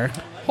fair.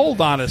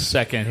 Hold on a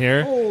second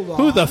here. Hold on.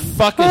 Who the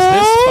fuck is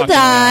this? Hold fucking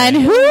on. guy?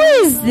 Who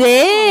is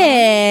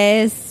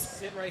this?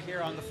 Sit right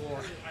here on the floor.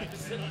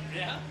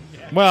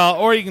 Well,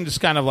 or you can just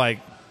kind of like.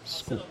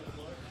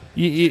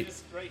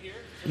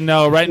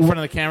 No, right in front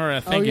of the camera.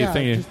 Thank you.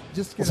 Thank you.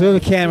 Just So the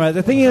camera.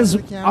 The thing is,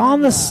 The camera,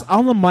 on the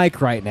on the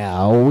mic right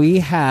now, we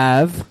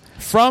have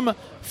From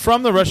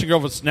the Russian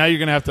girlfriends. Now you're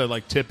gonna have to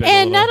like tip it.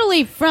 And a not little.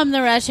 only from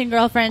the Russian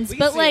girlfriends,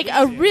 but like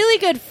a really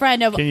good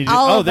friend of Can you do,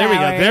 all oh, of there we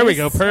go. ours. There we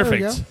go. There we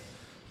Perfect. go.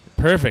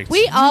 Perfect.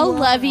 We all are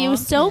love you on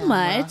so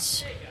camera.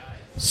 much.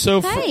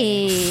 so.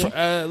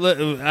 Hi.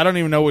 I don't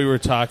even know what we were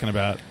talking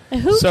about.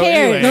 Who So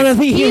cares? anyway- no. The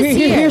thing, He's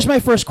here. here's my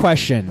first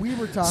question. We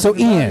were talking so about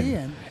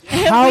Ian,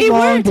 how We were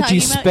long did talking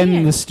you about spend in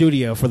Ian. the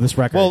studio for this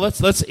record? Well,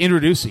 let's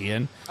introduce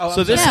Ian.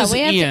 So this Yeah, is we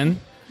have to- Ian,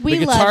 we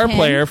the love guitar him.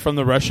 player from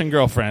the Russian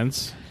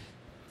Girlfriends.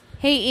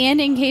 Hey, Ian,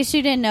 in case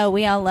you didn't know,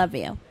 we all love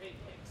you.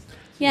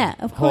 Yeah,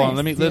 of course. Hold on,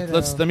 let me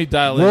let me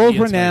dial in. world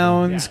Ian's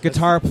renowned Yeah,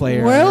 guitar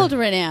player, World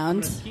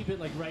renowned. Keep it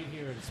like right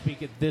here and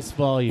speak at this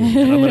volume.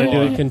 And I'm going to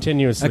do it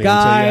continuously. a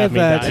guy until you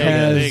that have me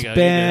There has you go.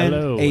 been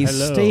Hello, a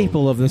hello.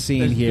 staple of the scene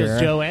There's here.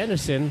 Joe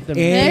Anderson. The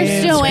There's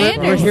And Joe we're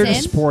here to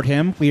Anderson. support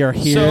him. We are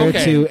here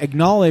okay. to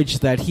acknowledge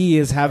that he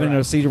is having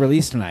a CD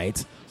release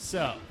tonight.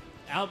 So,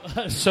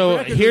 So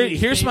record here's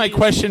release, my baby.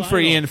 question for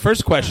Vinyl. Ian.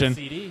 First question: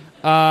 CD.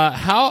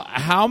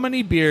 how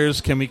many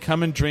beers can we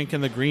come and drink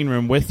in the green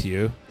room with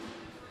you?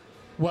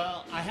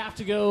 Well, I have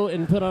to go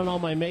and put on all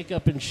my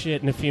makeup and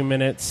shit in a few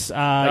minutes.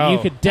 Oh. You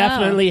could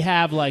definitely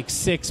have like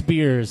 6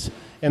 beers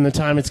in the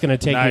time it's going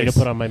to take me to Nice.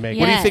 put on my makeup.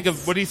 What do you Yes.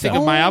 think of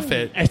of my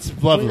outfit? It's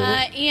lovely.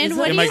 Ian, Is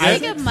what it- do Am you I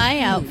think good? of my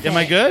outfit? Am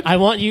I good? I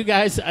want you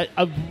guys.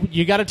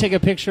 You got to take a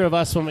picture of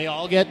us when we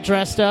all get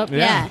dressed up,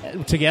 Yeah.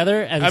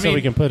 together, and I so mean,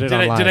 we can put it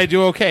did online. Did I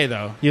do okay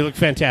though? You look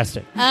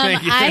fantastic.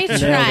 Thank you. I Nailed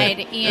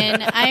tried,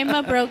 Ian. I'm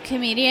a broke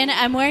comedian.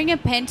 I'm wearing a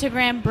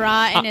pentagram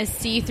bra and a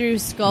see-through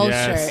skull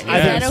Yes. shirt. Is I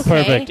I think that think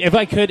okay? it's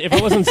perfect. If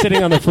it wasn't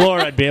sitting on the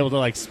floor, I'd be able to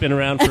like spin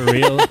around for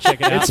real.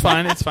 Check it out. It's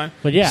fine. It's fine.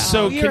 But yeah.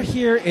 So We are can,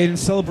 here in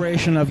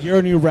celebration of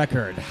your new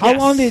record. How Yes.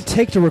 long did it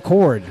take to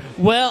record?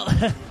 Well,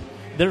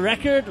 the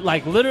record,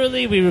 like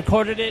literally, we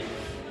recorded it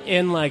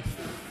in like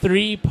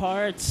 3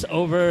 parts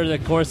over the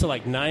course of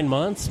like 9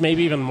 months,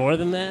 maybe even more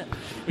than that.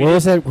 Where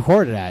was that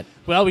recorded at?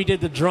 Well, we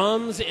did the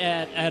drums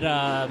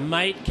at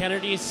Mike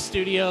Kennedy's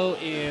studio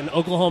in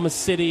Oklahoma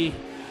City,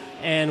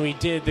 and we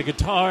did the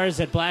guitars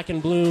at Black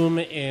and Bloom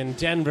in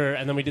Denver,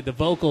 and then we did the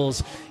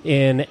vocals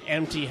in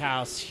Empty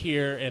House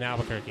here in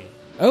Albuquerque.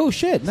 Oh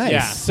shit! Nice.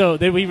 Yeah, so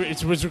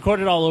it was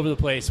recorded all over the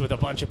place with a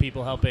bunch of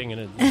people helping,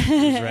 and it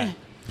was rad.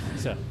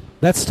 So.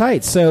 That's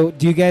tight. So,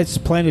 do you guys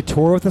plan to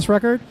tour with this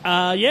record?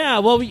 Yeah,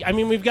 well,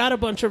 we've got a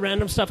bunch of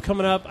random stuff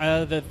coming up.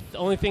 The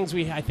only things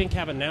I think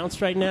have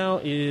announced right now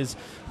is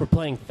we're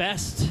playing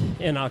Fest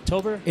in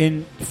October.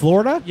 In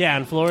Florida? Yeah,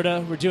 in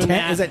Florida, we're doing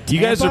that. Is it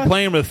you guys Tampa? are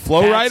playing with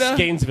Flo That's Rida?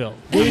 Gainesville.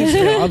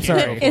 Gainesville. I'm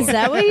sorry. Is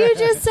that what you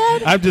just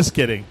said? I'm just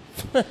kidding.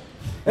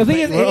 The thing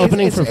is, We're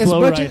opening for as Flo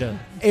much Rida.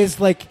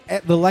 Is like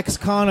at the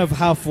lexicon of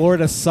how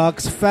Florida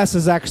sucks. Fest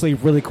is actually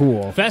really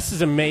cool. Fest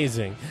is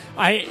amazing.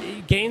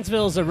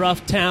 Gainesville's a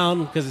rough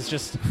town because it's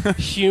just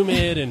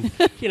humid and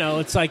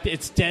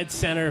it's dead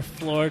center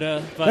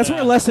Florida. But, That's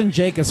where Les and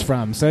Jake is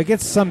from, so it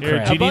gets some Here,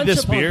 credit. do a you need bunch this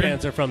of punk beer?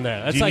 bands are from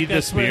there. That's Do you like need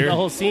that's this where beer? the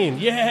whole scene.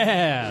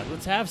 Yeah,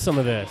 let's have some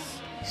of this.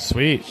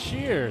 Sweet.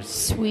 Cheers.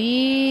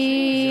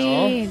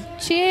 Sweet.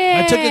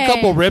 Cheers. I took a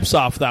couple rips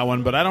off that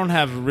one, but I don't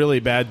have really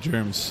bad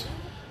germs.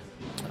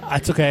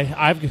 That's okay.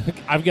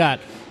 I've got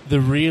the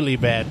really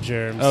bad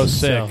germs. Oh,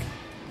 sick. So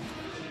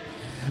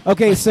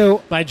Okay,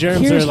 so my germs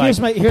here's, are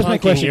like here's my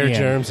punking question. your Ian.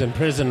 germs in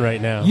prison right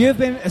now. You have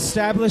been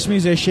established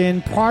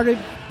musician, part of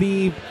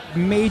the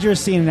major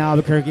scene in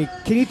Albuquerque.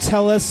 Can you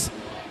tell us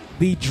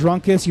the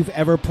drunkest you've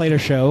ever played a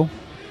show?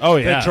 Oh,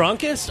 yeah. The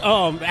drunkest?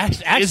 Oh,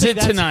 actually, Is it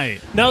that's-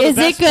 tonight? No, the Is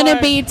it best going to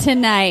part- be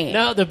tonight?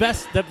 No,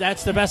 that's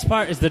the best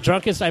part is the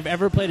drunkest I've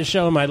ever played a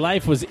show in my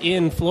life was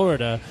in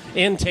Florida,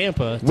 in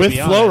Tampa. to With be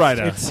Flo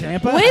honest. Rida.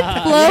 Tampa? With Flo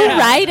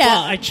Rida.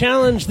 Well, I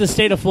challenged the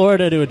state of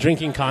Florida to a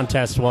drinking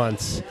contest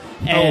once,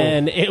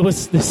 and it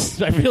was this.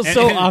 I feel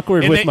so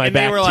awkward with my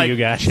back they were to like, you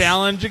guys.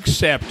 Challenge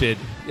accepted.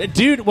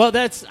 Dude, well,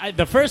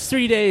 the first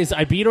 3 days.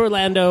 I beat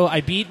Orlando,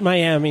 I beat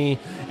Miami,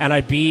 and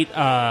I beat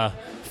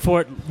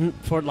Fort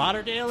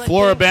Lauderdale. I think.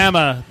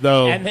 Floribama,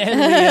 though. And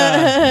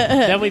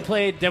then we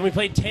played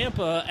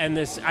Tampa, and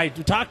I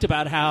talked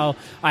about how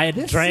I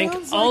had drank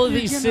all of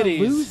these cities.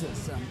 Lose at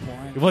some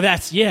point. Well,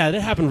 that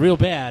happened real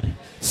bad.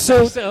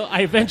 So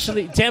I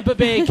eventually Tampa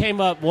Bay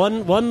came up.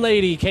 One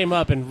lady came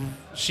up and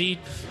she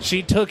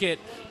took it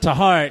to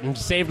heart and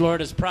saved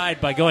Florida's pride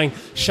by going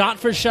shot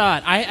for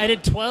shot. I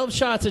did 12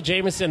 shots of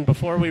Jameson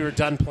before we were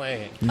done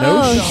playing.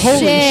 Oh,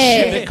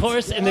 shit.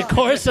 In the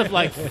course of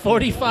like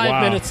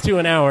 45 minutes to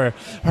an hour,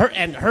 her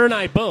and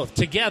I both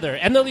together,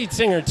 and the lead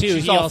singer too.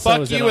 She's he all, also fuck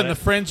was you in on and it.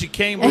 the friends you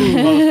came with,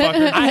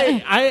 motherfucker.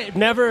 I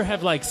never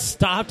have like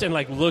stopped and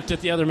like looked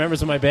at the other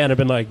members of my band and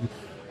been like,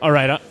 all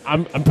right,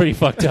 I'm pretty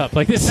fucked up.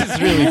 Like, this is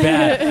really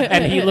bad.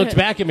 And he looked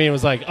back at me and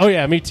was like, oh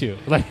yeah, me too.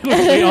 Like,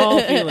 we all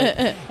feel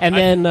it. And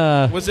then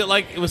Was it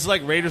like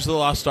Raiders of the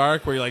Lost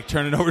Ark where you're like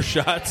turning over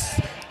shots?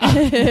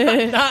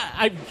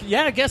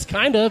 I guess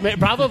kind of.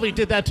 Probably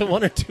did that to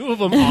one or two of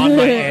them on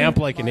my amp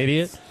like an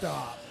idiot.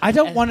 I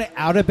don't want to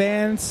out a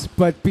band,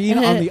 but being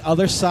on the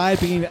other side,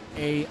 being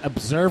a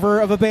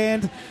observer of a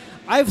band,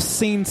 I've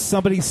seen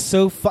somebody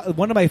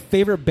one of my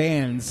favorite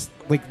bands,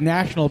 like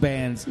national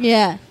bands,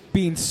 Yeah.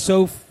 being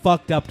so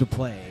fucked up to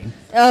play.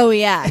 Oh,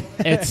 yeah.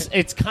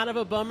 It's kind of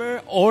a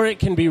bummer, or it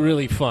can be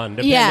really fun.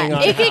 Depending Yeah.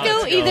 on It could how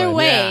go it's either going.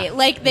 way. Yeah.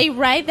 Like, they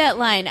ride that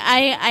line.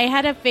 I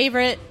had a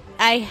favorite.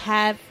 I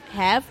have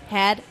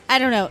had. I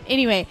don't know.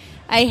 Anyway,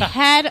 I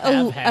had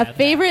a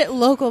favorite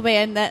local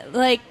band that,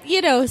 like,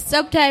 you know,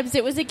 sometimes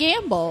it was a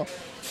gamble.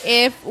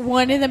 If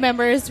one of the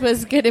members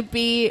was going to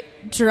be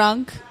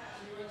drunk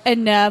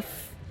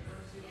enough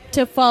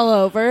to fall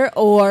over,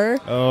 or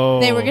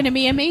they were going to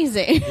be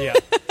amazing. Yeah.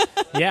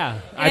 Yeah.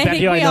 I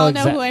think we all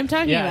know who I'm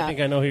talking about. I think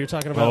I know who you're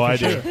talking about. Oh, for I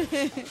sure.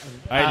 do.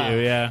 I do,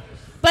 yeah.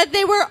 But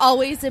they were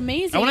always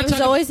amazing. I It wanna was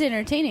talk- always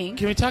entertaining.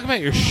 Can we talk about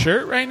your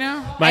shirt right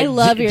now? I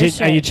love your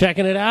shirt. Are you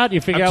checking it out?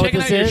 You figure I'm out what checking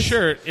this out your is?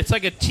 shirt. It's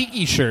like a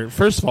tiki shirt.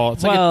 First of all,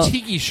 it's Well, like a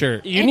tiki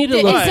shirt. You need to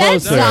Is look that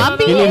closer.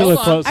 zombies? You need to look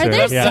Hold on. closer. Are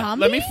there yeah.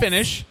 zombies? Let me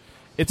finish.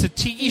 It's a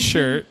tiki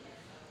shirt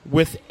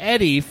with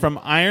Eddie from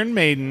Iron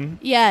Maiden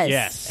Yes.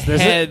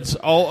 Yes. heads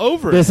all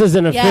over it. This is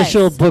an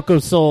official Yes. Book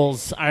of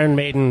Souls Iron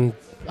Maiden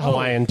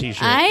Hawaiian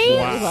T-shirt. I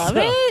Wow. love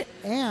it.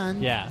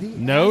 And Yeah. the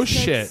No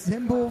Aztec shit.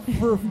 symbol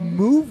for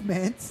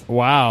movement.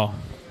 Wow.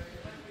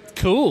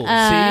 Cool.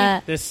 Uh,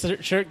 See, this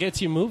shirt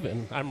gets you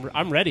moving.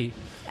 I'm ready.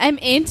 I'm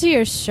into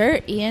your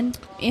shirt, Ian.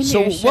 Into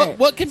So your shirt.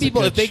 what can It's a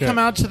people, good if they shirt. come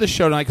out to the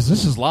show tonight, because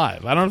this is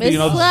live. I don't know if This you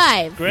know is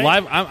live. Great.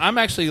 Live. I'm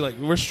actually like,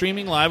 we're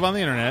streaming live on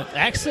the internet.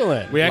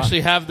 Excellent. We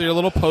actually have their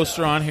little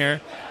poster on here.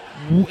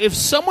 If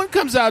someone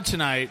comes out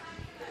tonight,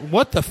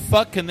 what the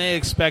fuck can they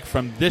expect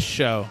from this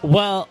show?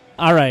 Well,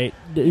 all right.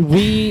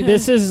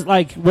 This is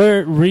like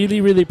we're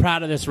really, really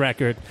proud of this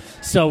record.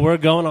 So we're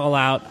going all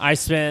out. I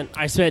spent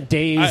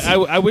days.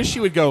 I wish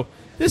you would go,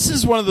 this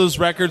is one of those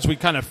records we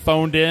kind of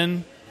phoned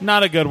in.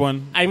 Not a good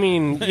one. I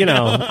mean, you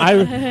know,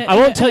 I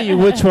won't tell you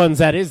which ones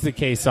that is the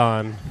case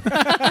on. But,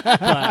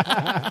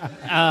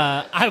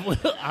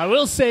 I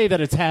will say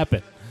that it's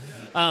happened.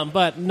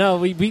 But no,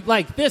 we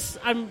like this.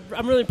 I'm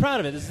really proud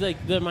of it. This is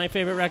like my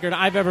favorite record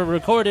I've ever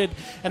recorded,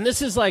 and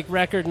this is like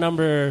record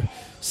number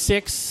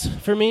 6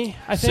 for me.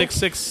 I think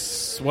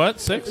Six, what?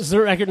 This 6? is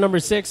record number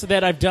 6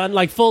 that I've done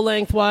like full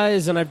length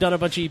wise, and I've done a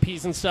bunch of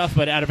EPs and stuff.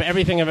 But out of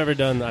everything I've ever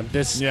done,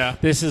 this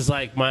is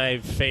like my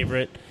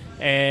favorite.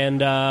 And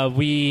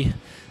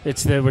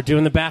we're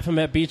doing the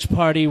Baphomet Beach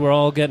Party.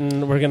 We're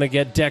gonna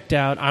get decked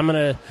out.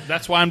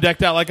 That's why I'm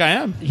decked out like I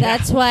am.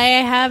 That's why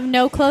I have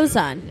no clothes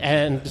on.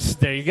 And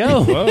there you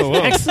go. Whoa.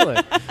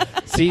 Excellent.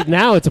 See,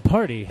 now it's a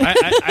party. I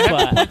have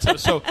to point to,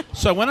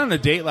 so I went on a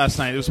date last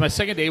night. It was my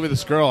second date with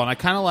this girl, and I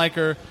kind of like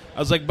her. I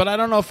was like, but I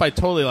don't know if I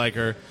totally like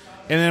her.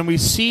 And then we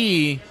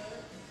see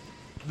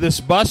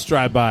this bus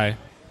drive by,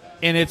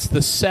 and it's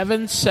the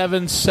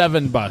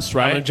 777 bus, I'm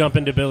right? gonna jump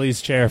into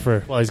Billy's chair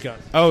while he's gone.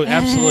 Oh,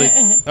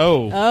 absolutely.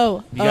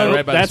 Oh. You got it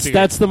right by the speaker.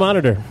 That's the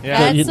monitor. Yeah.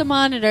 So That's you- the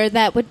monitor.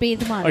 That would be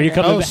the monitor. Are you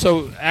coming Oh, back?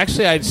 so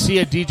actually I see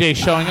a DJ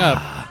showing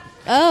up.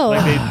 Oh.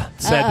 Like they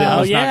said that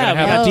Oh was not yeah, going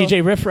we to got happen. Oh.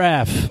 DJ Riff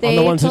Raff They on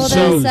the ones and told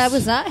twos. us that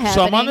was not happening.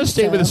 So I'm on this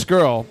date with this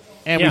girl,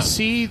 and Yeah. we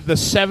see the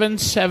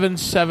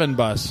 777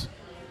 bus.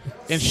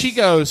 And she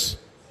goes,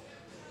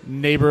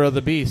 Neighbor of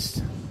the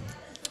Beast.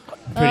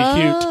 Pretty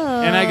cute.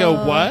 And I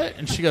go, what?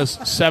 And she goes,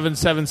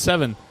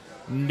 777,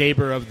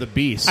 Neighbor of the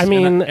Beast. I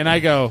mean- and I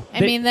go, I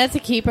mean, that's a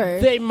keeper.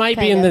 They might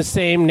be kind in of. the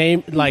same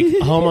name, like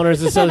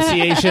homeowners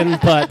association,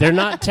 but they're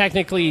not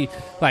technically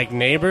like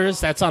neighbors.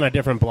 That's on a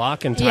different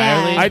block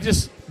entirely. Yeah.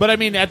 but I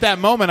mean, at that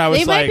moment, I was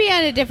They like, might be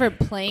on a different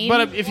plane.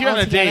 but if you're on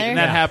a date altogether. and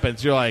that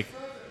happens, you're like,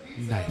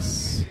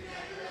 nice.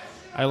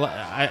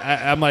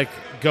 I'm like,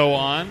 go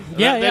on.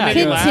 Yeah, That yeah. made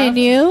me laugh.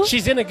 Continue.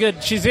 She's in a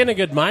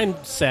good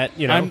mindset,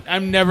 you know.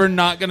 I'm never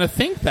not going to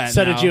think that.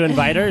 So now. did you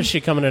invite her? Is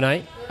she coming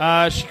tonight?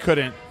 She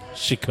couldn't.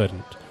 She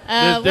couldn't.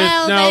 There's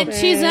Well, no- then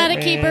she's not a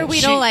keeper. We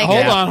She- don't like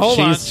hold her. on, hold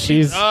on.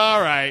 She's- all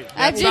right.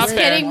 I'm That's not just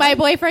fair. kidding. My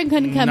boyfriend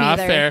couldn't come Not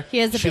either. fair. He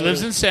has a she baby.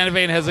 lives in Santa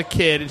Fe and has a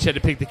kid, and she had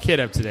to pick the kid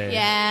up today.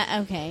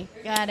 Yeah. Okay.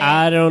 Got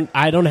it.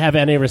 I don't have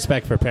any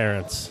respect for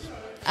parents.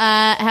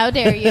 How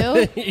dare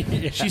you?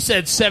 She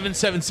said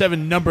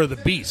 777 number of the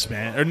beast,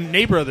 man, or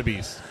neighbor of the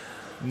beast.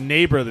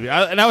 Neighbor of the beast.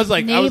 And I was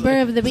like, Neighbor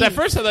of the 'cause At beast.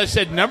 first I thought I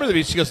said number of the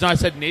beast. She goes, no, I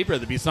said neighbor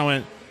of the beast. And I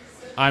went,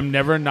 I'm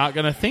never not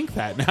going to think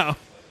that now.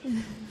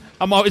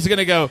 I'm always going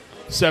to go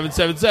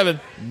 777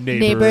 neighbor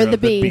Neighbor of the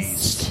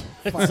beast.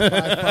 beast.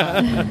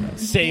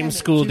 Same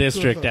school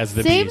district as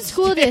the Same Beast.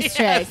 school district.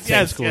 Same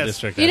Yes, school yes.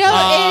 district. You as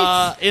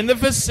know, In the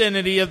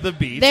vicinity of the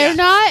beast. they're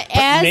not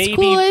as maybe-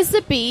 cool as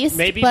the beast,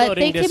 maybe but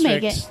voting they can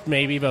make district. it.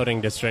 Maybe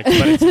voting district,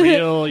 but it's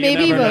real. You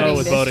Maybe never know voting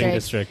with voting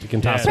district. district. You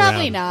can toss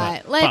Probably around,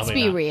 not. but Let's probably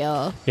be not.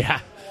 real. Yeah,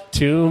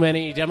 too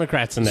many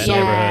Democrats in that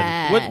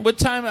Yeah. neighborhood. What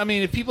time? I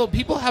mean, if people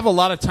have a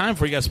lot of time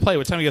for you guys to play.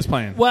 What time are you guys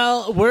playing?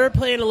 Well, we're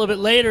playing a little bit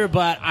later,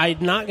 but I'm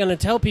not going to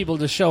tell people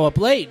to show up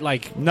late.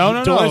 Like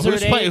No. doors are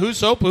Who's at playing? 8.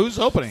 Who's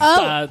opening?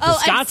 Oh, The I'm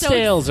so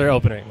Scottsdales are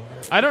opening.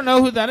 I don't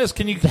know who that is.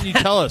 Can you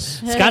tell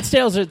us?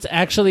 Scottsdale's, it's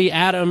actually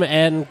Adam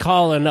and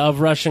Colin of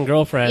Russian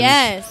Girlfriends.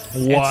 Yes.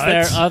 What?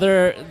 It's their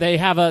other. They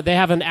have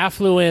an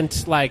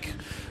affluent like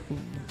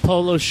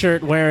polo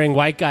shirt wearing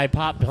white guy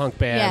pop punk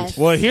band. Yes.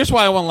 Well, here's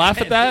why I want to laugh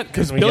at that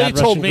because We Billy got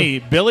told Russian me.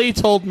 Billy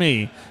told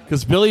me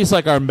because Billy's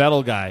like our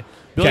metal guy.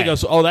 Billy Okay.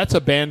 goes, "Oh, that's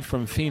a band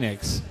from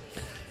Phoenix."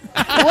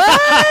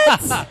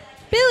 What?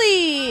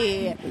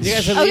 Billy. You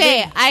guys are Okay,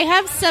 leaving? I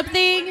have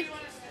something.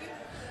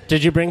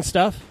 Did you bring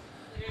stuff?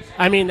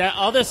 I mean,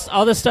 all this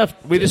stuff.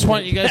 We just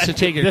want you guys to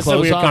take your This is a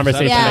clothes weird off.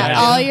 conversation. Yeah, to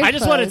have. all your I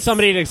just wanted clothes.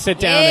 somebody to sit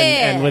down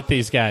Yeah. and with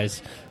these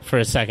guys for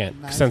a second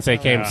since they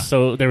came. Yeah.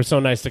 So they were so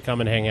nice to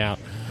come and hang out.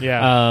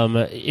 Yeah.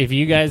 If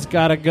you guys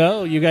gotta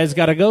go,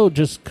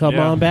 Just come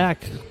Yeah. on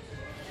back.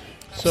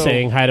 So,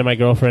 Saying hi to my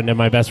girlfriend and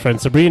my best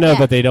friend Sabrina, Yeah.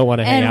 but they don't want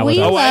to hang And out we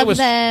with us. Oh, I love was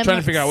them trying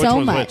to figure out which so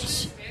one's much.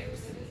 which.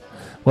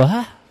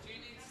 What?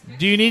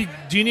 do you need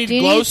Do you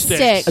glow need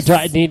sticks? sticks? Do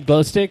I need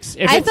glow sticks?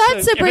 If I it's thought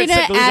the- Sabrina if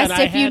it's the glue gun asked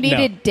I if you had, no.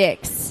 needed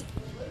dicks.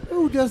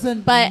 Who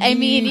doesn't? But, I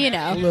mean, need you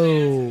know.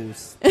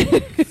 clothes.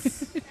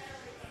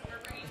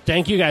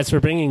 Thank you guys for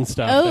bringing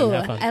stuff. Oh, and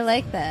have fun. I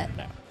like that.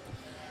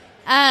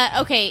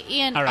 Okay,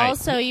 Ian, All right.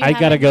 also you I have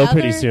gotta go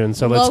pretty another soon,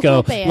 so let's go.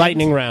 local band.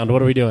 Lightning round.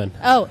 What are we doing?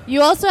 Oh,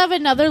 you also have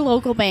another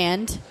local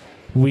band.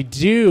 We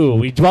do.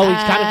 We kind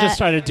of Uh, just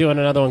started doing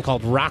another one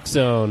called Rock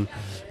Zone,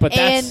 but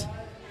that's And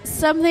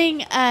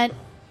something,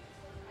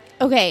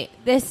 okay,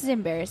 this is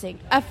embarrassing.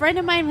 A friend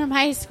of mine from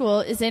high school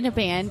is in a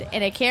band,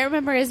 and I can't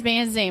remember his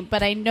band's name,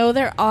 but I know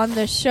they're on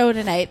the show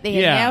tonight. They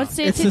Yeah. announced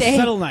it It's today. a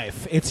subtle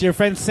knife. It's your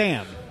friend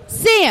Sam.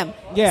 Sam.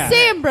 Yeah.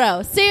 Sam,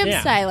 bro. Sam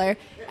Yeah. Styler.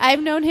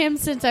 I've known him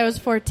since I was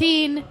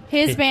 14.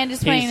 His band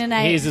is playing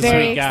tonight. he's a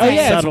Very sweet guy. Oh excited.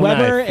 yeah, it's Subtle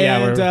Weber knife. Yeah,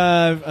 and we're-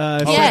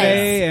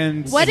 Survey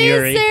and What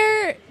Yuri. is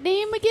their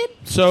name again?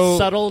 So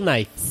subtle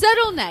knife.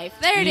 Subtle Knife.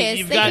 There it is.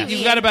 You've Thank got you,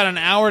 you've got Ian. about an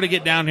hour to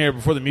get down here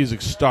before the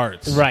music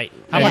starts. Right.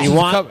 How And much you is the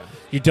want? cover?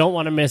 You don't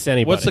want to miss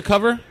anybody. What's the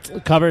cover?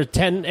 cover?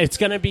 10. It's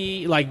going to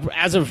be like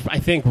as of I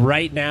think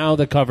right now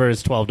the cover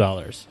is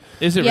 $12.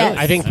 Is it Yes. really?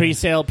 I think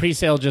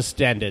pre-sale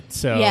just ended.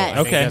 So Yes. I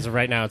think Okay. as of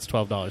right now it's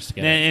 $12 to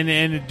get. it.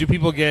 And do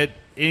people get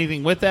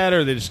anything with that,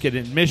 or they just get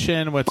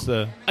admission? What's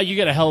the? You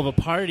get a hell of a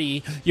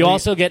party. You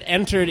also get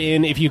entered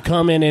in if you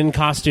come in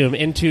costume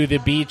into the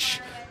beach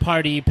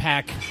party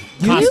pack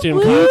costume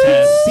Woo!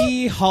 contest.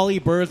 see Holly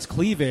Bird's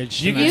cleavage.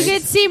 You tonight. You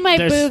can see my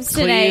There's boobs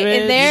tonight,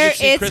 cleavage. and there You can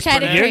see it's Chris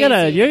kind of Burnett.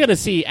 crazy. You're gonna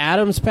see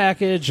Adam's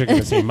package. You're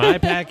gonna see my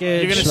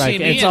package. You're going to like, see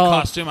me it's in all,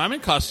 costume. I'm in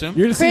costume.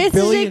 You're gonna see Chris is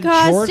Billy in in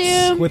shorts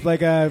costume. with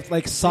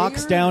like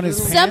socks down his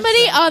pants.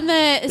 Somebody on the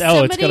it's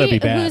gonna somebody be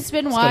bad. who's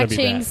been It's gonna be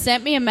watching bad.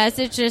 sent me a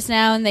message just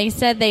now, and they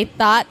said they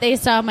thought they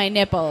saw my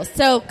nipples.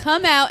 So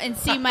come out and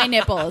see my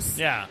nipples.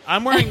 Yeah,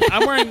 I'm wearing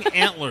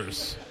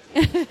antlers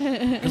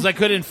because I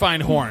couldn't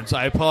find horns.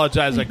 I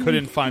apologize. I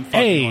couldn't find fucking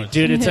Hey, horns.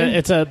 dude,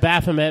 it's a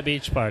Baphomet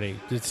beach party.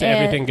 It's Yeah.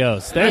 everything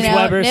goes. There's You know,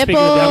 Weber. Speaking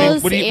of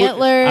nipples, what do you-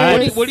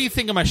 antlers. What do you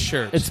think of my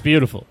shirt? it's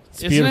beautiful. It's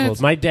Isn't beautiful. it?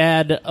 My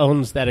dad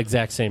owns that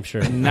exact same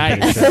shirt.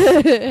 nice.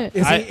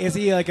 Is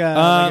he like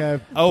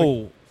a?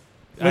 Oh,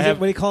 I have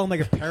What do you call him?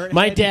 Like a parrot?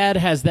 My head? dad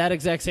has that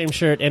exact same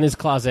shirt in his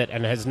closet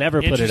and has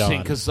never put it interesting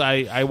on. because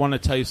I want to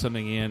tell you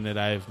something, Ian, that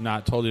I've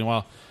not told you in a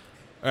while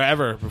or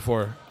ever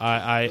before.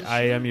 I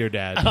am your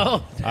dad.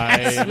 Oh, I,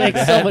 that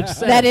makes so much sense.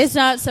 That is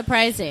not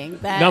surprising.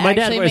 That No, my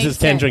dad actually wears makes his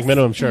 10 drink sense.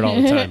 minimum shirt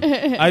all the time.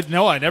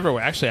 I never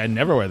wear. Actually, I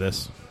never wear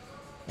this.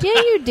 Yeah,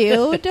 you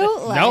do.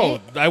 Don't lie. No,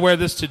 I wear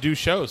this to do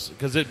shows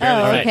because it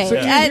barely Oh, fits. okay. So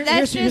Yeah.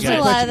 That's here's just my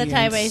a lot of question, the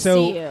time Ian. I So,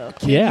 see you.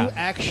 Can Yeah. you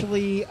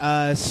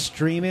actually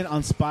stream it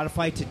on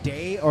Spotify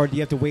today, or do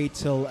you have to wait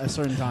till a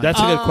certain time? That's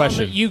a good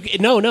question. You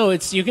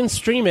can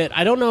stream it.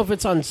 I don't know if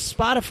it's on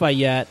Spotify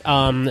yet.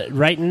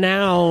 Right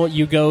now,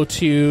 you go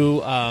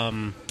to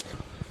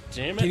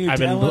damn Can it! you I've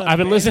download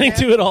been Bandcamp? listening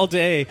to it all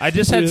day. I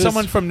just had This-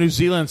 someone from New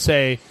Zealand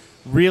say,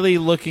 "Really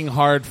looking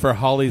hard for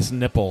Holly's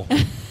nipple." You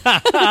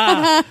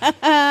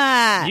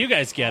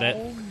guys get it.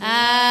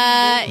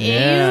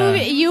 Yeah.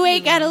 You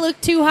ain't got to look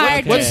too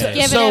hard. What's- Just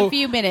give so it a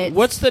few minutes.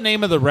 What's the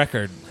name of the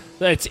record?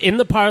 It's in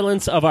the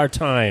parlance of our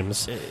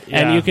times, yeah.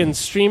 and you can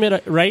stream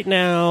it right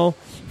now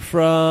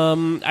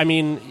from. I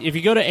mean, if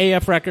you go to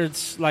AF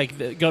Records,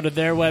 go to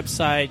their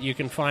website, you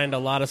can find a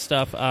lot of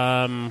stuff.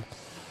 I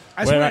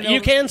just wanna know- You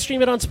can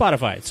stream it on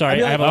Spotify.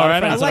 Sorry, I have a lot of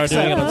friends that are Alexa,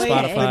 doing it on play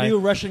Spotify. the new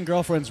Russian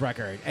Girlfriend's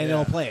record, and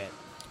it'll play it.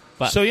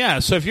 But- So yeah,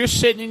 so if you're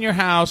sitting in your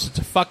house, it's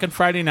a fucking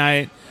Friday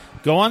night.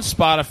 Go on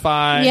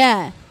Spotify.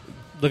 Yeah.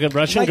 Look at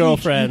Russian Like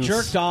Girlfriends. You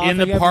jerked off In and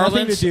the you have nothing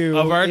parlance to do.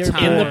 of our You're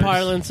time. In the bored.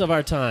 parlance of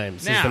our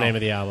times is Now, the name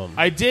of the album.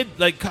 I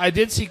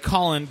did see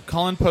Colin.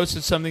 Colin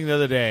posted something the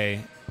other day,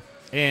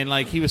 and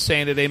like he was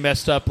saying that they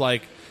messed up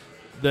like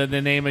the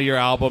name of your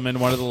album in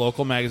one of the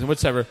local magazines,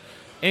 whatever.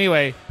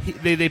 Anyway,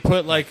 they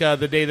put like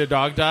the day the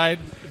dog died.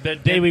 The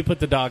day we put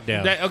the dog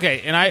down.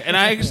 Okay, and I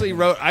actually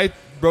wrote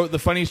the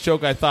funniest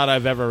joke I thought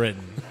I've ever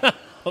written.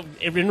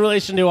 In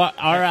relation to our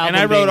album. And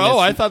I wrote, being "Oh,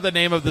 this- I thought the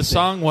name of the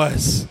song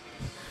was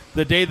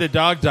The Day the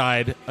Dog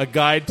Died, a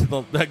guide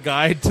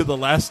to the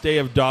last day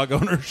of dog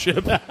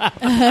ownership."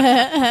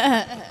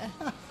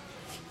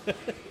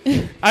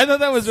 I thought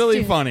that was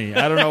really funny.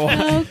 I don't know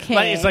why.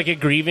 Okay. It's like a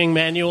grieving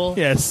manual.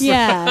 Yes.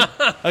 yeah.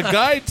 A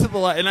guide to the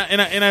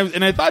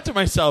and I thought to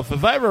myself,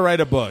 if I ever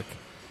write a book,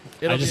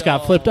 it'll I just be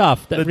got all- flipped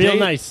off. The Real day,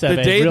 nice, The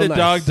Seve. day Real the nice.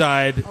 dog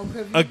died,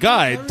 a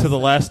guide to the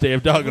last day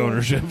of dog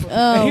ownership.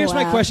 Oh, Here's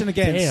my wow. question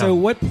again. Damn. So,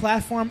 what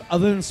platform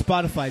other than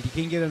Spotify? You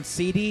can get on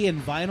CD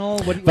and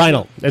vinyl. What,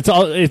 Vinyl.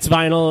 It's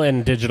vinyl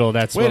and digital.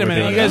 That's Wait what a we're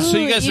minute, doing. you guys. So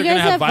you Ooh, guys you are going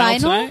to guys have have vinyl vinyl?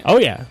 tonight? Oh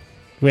yeah,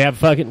 we have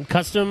fucking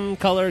custom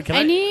color.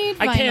 I need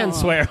I can vinyl.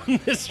 swear on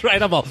this,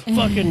 right? I'm all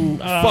fucking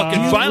Fucking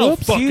vinyl,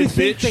 whoops, you fucking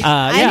think bitch. they-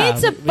 yeah, need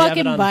some we have it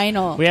fucking on-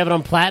 vinyl. We have it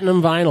on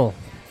platinum vinyl.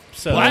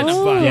 So Platinum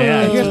Oh. vinyl.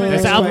 Yeah, Here's my this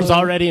next album's question.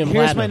 already in Here's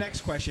platinum. my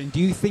next question. Do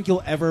you think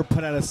you'll ever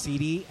put out a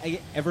CD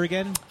ever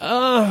again?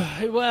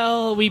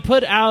 Well, we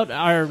put out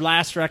our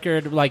last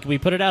record. Like we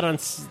put it out on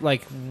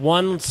like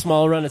one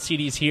small run of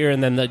CDs here,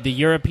 and then the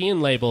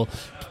European label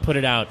put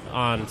it out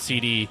on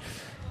CD.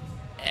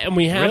 And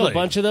we have Really? a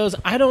bunch of those.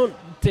 I don't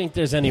think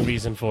there's any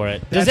reason for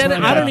it. That's what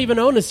I don't I- even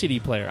own a CD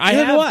player.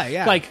 Neither do I,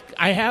 yeah. Like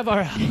I have our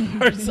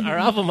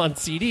album on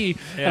CD,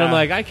 and Yeah. I'm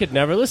like, I could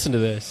never listen to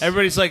this.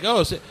 Everybody's like,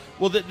 "Oh,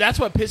 well, that's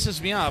what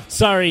pisses me off."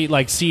 Sorry,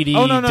 like CD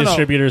Oh, no.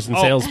 distributors and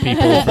Oh.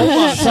 salespeople. Hold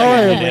on a Sorry,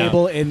 second. Yeah.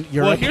 label in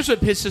Europe. Well, here's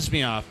what pisses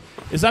me off: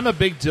 is I'm a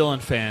big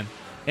Dylan fan,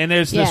 and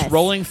there's this Yes.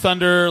 Rolling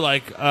Thunder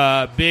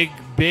big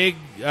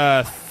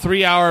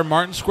 3-hour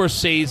Martin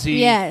Scorsese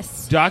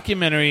Yes.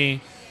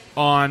 documentary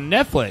on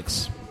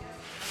Netflix,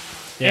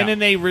 Yeah. and then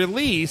they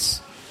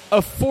release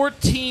a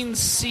 14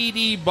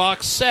 CD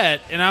box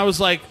set, and I was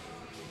like,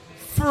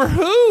 for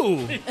who?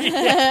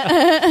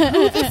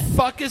 Who the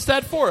fuck is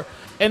that for?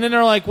 And then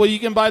they're like, well, you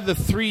can buy the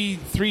three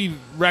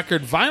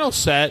record vinyl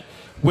set,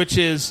 which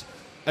is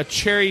a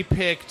cherry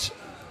picked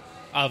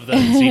of the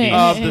CDs.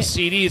 of the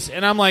CDs,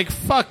 and I'm like,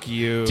 fuck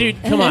you,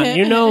 Dude, come on!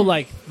 You know,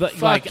 like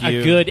Fuck a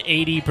you. good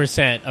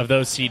 80% of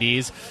those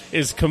CDs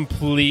is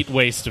complete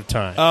waste of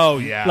time. Oh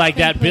yeah, Like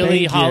that Billie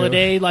Thank you.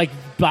 Holiday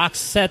box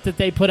set that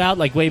they put out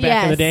way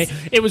back in the day.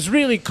 Yes. It was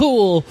really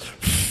cool.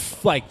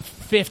 Like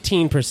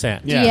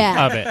 15%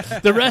 Yeah. of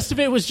it. The rest of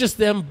it was just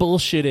them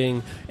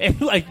bullshitting and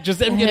just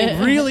them getting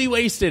really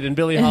wasted and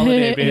Billie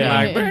Holiday being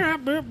like, "Boo,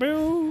 boo,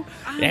 boo.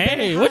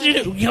 Hey, what'd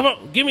you do? Come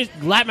on,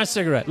 light my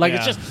cigarette." Like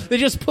Yeah. they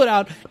just put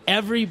out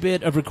every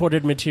bit of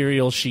recorded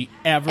material she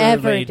ever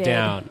laid did.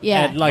 down.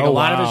 Yeah. And a Oh,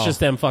 lot of wow. it's just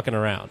them fucking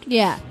around.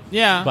 Yeah.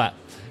 yeah, But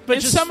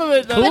and just some of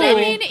it, cool. But I Cool.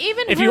 mean,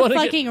 even If you her wanna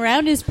get- fucking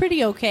around is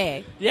pretty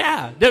okay.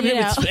 yeah, I mean,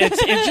 You know.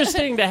 it's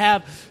interesting to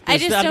have. I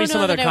There's just gotta be don't some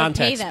know other that I would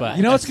pay context, them. but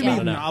You know, it's I gonna be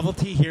don't a know.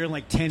 novelty here in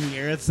like 10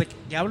 years. It's like,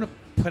 yeah, I'm gonna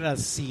put out a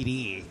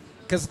CD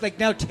because like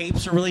now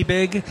tapes are really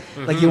big.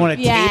 Like you want a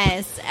tape.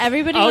 Yes.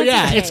 Everybody Oh wants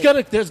yeah, a it's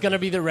tape. there's gonna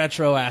be the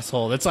retro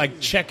asshole. That's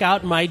like, check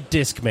out my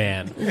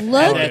Discman.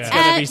 Look And it's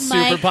gonna at be super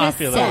my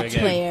popular cassette again.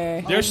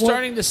 player. they're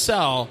starting to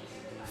sell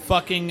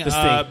fucking This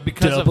thing,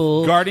 because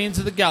double- of Guardians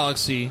of the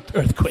Galaxy.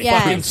 Earthquake. Yeah.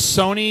 Fucking Yes.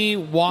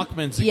 Sony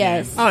Walkmans again.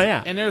 Yes. Oh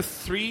yeah. And they're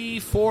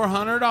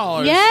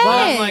 $300-$400. Yes. But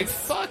I'm like,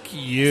 fuck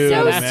you.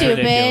 So that's man. stupid.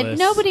 ridiculous.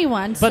 Nobody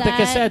wants But that.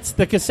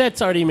 the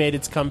cassettes already made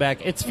its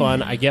comeback. It's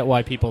fun. I get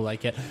why people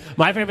like it.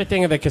 My favorite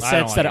thing are the I don't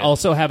cassettes like that it.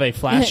 also have a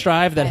flash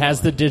drive that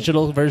has the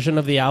digital version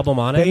of the album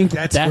on it. Think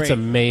that's great.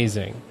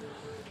 amazing.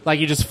 Like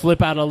you just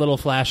flip out a little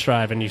flash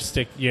drive and you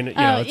stick, you know,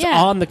 Oh, it's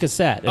yeah. on the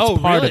cassette. It's Oh,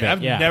 part really? of it.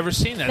 I've yeah. never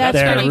seen that. That's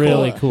They're pretty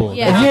really cool. cool.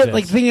 Yeah. If They you- exist.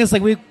 like the thing is,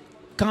 like we've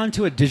gone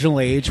to a digital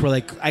age where,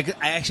 like, I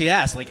actually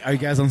asked, like, are you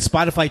guys on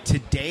Spotify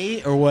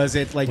today, or was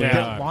it like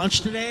Yeah.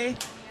 launched today?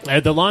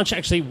 The launch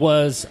actually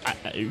was,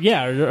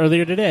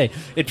 earlier today.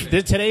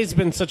 Today's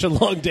been such a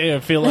long day. I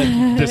feel like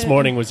this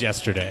morning was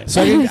yesterday.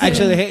 So you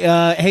actually,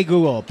 hey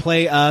Google,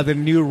 play the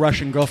new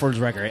Russian Girlfriend's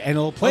record, and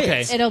it'll play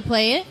Okay. it. It'll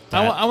play it.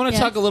 I want to Yeah.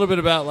 talk a little bit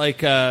about would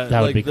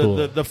like be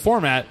cool. the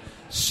format.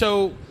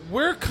 So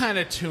we're kind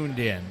of tuned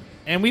in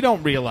and we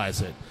don't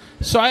realize it.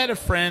 So I had a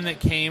friend that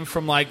came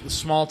from like the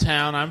small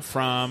town I'm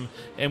from,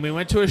 and we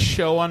went to a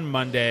show on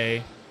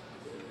Monday.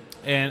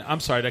 And I'm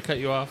sorry, did I cut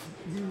you off?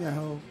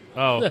 No.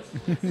 Oh,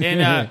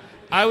 and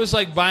I was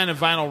like buying a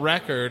vinyl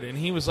record, and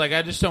he was like,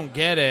 "I just don't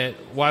get it.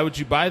 Why would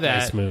you buy that?"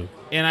 Nice move.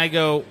 And I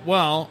go,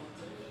 "Well,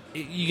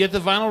 you get the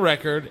vinyl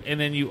record, and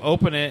then you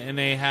open it, and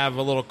they have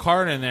a little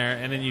card in there,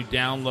 and then you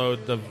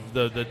download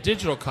the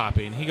digital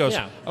copy." And he goes,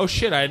 Yeah. "Oh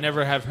shit, I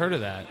never have heard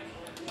of that."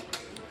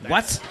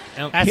 What?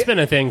 And That's been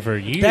a thing for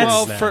years.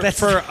 Well, now.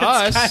 for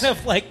us, kind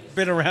of like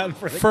been around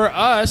for. for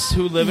us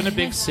who live in a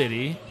big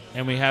city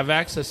and we have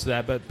access to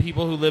that, but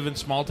people who live in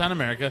small town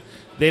America,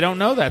 they don't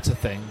know that's a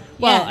thing.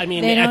 Well, Yeah, I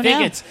mean, they I don't think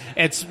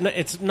know.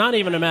 it's not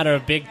even a matter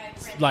of big,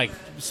 like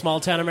small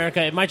town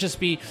America. It might just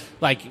be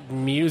like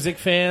music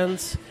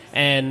fans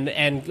and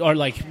or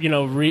like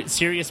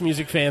serious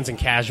music fans and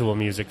casual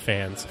music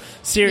fans.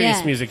 Serious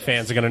Yeah. music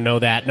fans are going to know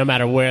that no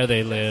matter where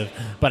they live,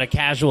 but a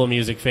casual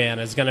music fan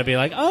is going to be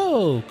like,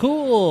 "Oh,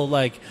 cool!"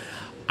 Like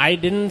I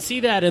didn't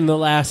see that in the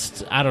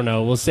last, I don't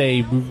know, we'll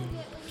say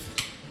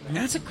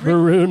That's a great.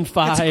 Maroon It's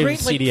 5 a great,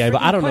 CD.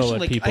 But I don't know question.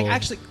 what Like, people.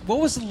 actually, what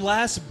was the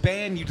last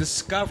band you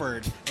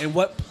discovered, and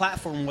what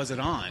platform was it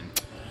on?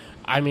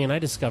 I mean, I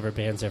discover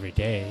bands every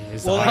day.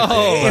 Is Well, the like, hard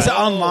thing. is it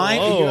online?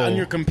 Are you Oh. on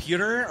your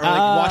computer or like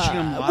watching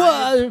them live?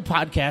 Well,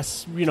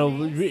 podcasts.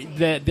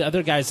 The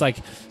other guys, like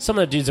some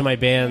of the dudes in my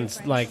bands,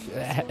 like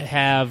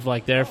have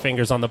like their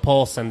fingers on the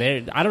pulse, and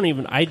they. I don't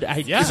even. I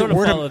Yeah. sort of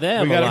Word of- follow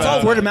them. we a gotta It's lot.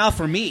 all word of mouth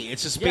for me.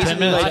 It's just basically 10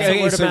 minutes. like, Lots of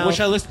hey, word of so mouth. what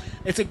should I listen?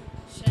 It's a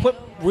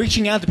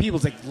reaching out to people.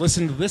 It's like,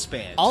 listen to this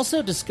band.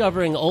 Also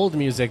discovering old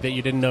music that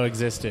you didn't know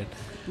existed.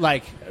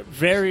 Like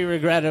very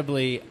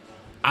regrettably,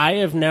 I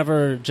have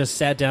never just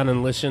sat down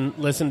and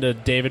listened to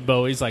David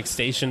Bowie's like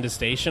Station to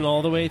Station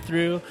all the way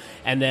through,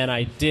 and then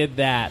I did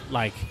that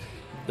like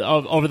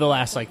over the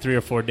last like 3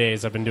 or 4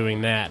 days. I've been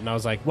doing that, and I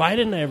was like, why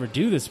didn't I ever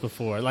do this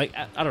before? Like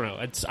I don't know.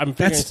 I'm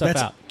figuring stuff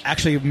That's out.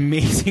 actually an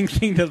amazing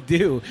thing to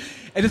do.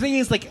 And the thing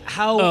is, like,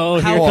 how Oh,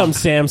 how here comes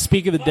Sam.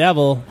 Speak of the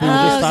devil. We were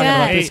just talking God.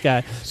 about this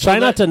guy. So Try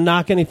not that- to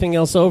knock anything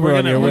else over We're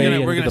on your way gonna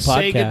into the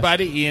say podcast. goodbye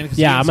to Ian. 'cause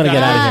Yeah, Ian's I'm gonna get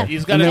got- out of here.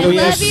 He's got And to then go we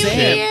to have Love you,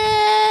 Sam.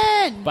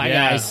 Ian. Bye,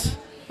 Yeah. guys.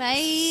 Bye.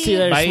 See you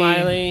later, Bye.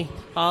 Smiley,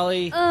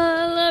 Holly.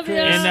 Love you.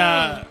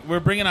 And we're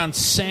bringing on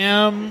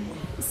Sam.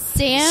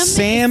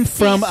 Sam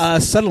from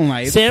Subtle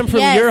Knife. Sam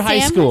from Yes, your high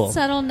Sam school.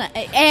 Subtle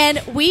and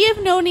we have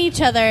known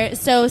each other.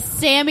 So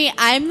Sammy,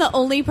 I'm the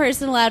only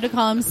person allowed to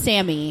call him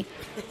Sammy.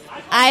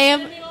 I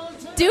am.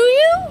 Do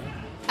you?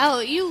 Oh,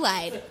 you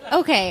lied.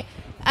 Okay.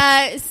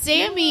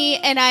 Sammy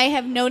and I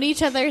have known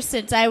each other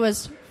since I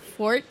was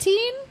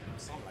 14.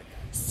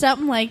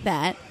 Something like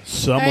that.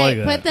 Something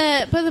All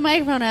right, put the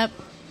microphone up.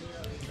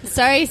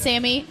 Sorry,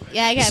 Sammy.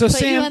 Yeah, I got So, to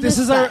put you Sam, on this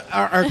the is our,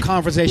 spot. our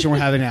conversation we're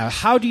having now.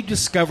 How do you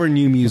discover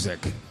new music?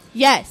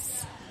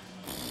 Yes.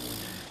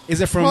 Is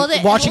it from Hold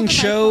it- watching hold the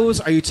shows?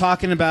 Are you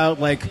talking about,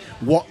 like,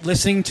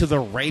 listening to the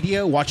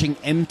radio, watching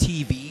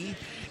MTV?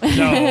 No,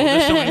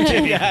 there's no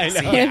MTV. Yeah, I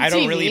know. See, I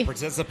don't MTV. really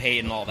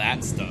participate in all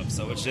that stuff,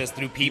 so it's just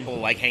through people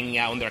like hanging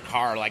out in their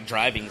car, like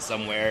driving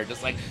somewhere,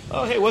 just like,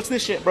 oh hey, what's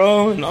this shit,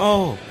 bro?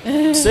 No,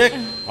 sick.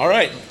 All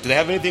right, do they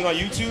have anything on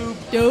YouTube?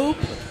 Dope.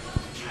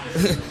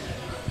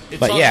 It's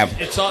But all, yeah.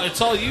 it's all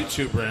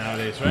YouTube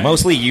nowadays, right?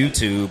 Mostly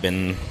YouTube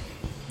and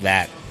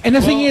that. And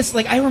the thing Well- is,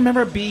 like, I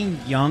remember being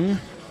young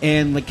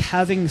and, like,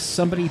 having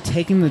somebody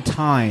taking the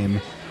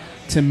time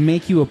to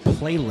make you a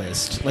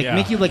playlist, like, Yeah.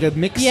 make you, like, a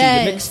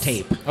Yes.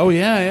 mixtape. Oh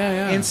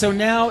yeah. And so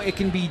now it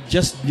can be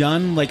just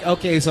done like,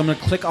 okay, so I'm going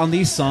to click on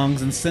these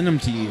songs and send them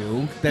to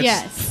you. That's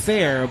Yes.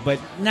 fair, but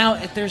now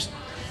there's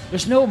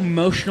no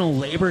emotional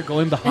labor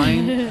going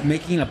behind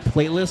making a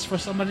playlist for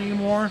somebody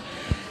anymore.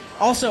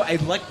 Also, I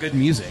like good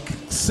music,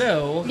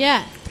 so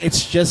Yeah.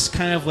 it's just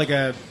kind of like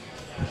a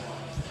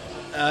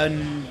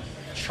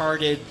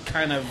uncharted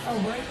kind of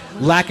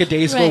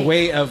lackadaisical Right.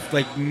 way of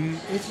like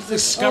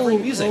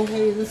discovering music. Oh,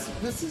 hey,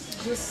 this is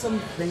just some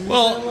thing.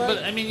 Well,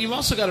 but I mean, you've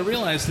also got to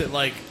realize that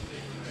like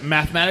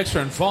mathematics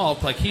are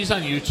involved. Like he's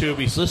on YouTube,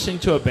 he's listening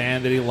to a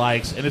band that he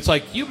likes, and it's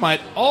like you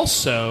might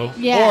also,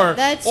 Yeah,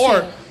 that's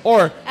true.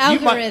 or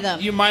Algorithm.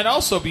 you might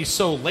also be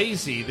so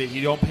lazy that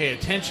you don't pay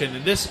attention,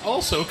 and this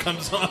also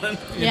comes on.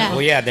 Yeah.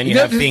 Well, yeah, then you You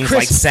know, have things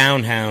Chris- like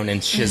SoundHound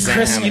and Shazam.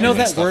 Chris, you know and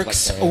that stuff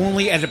works like that.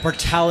 only at a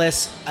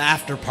Portales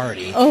after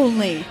party.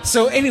 Only.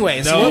 So,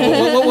 anyways,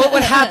 No.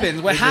 what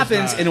happens? What It does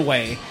happens not. in a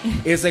way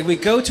is like we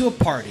go to a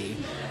party,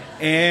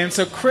 and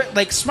so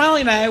like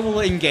Smiley and I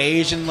will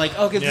engage and like,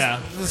 okay, Yeah.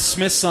 the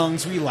Smith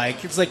songs we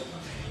like. It's like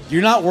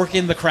you're not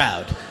working the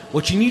crowd.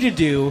 What you need to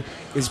do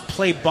is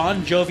play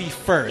Bon Jovi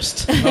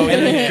first, and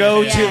then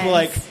go Yes. to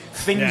like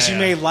things Yeah,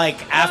 you yeah. may like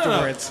I don't know.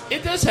 afterwards.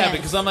 It does happen Yes.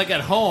 because I'm like at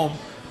home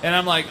and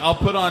I'm like I'll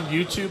put on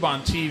YouTube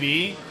on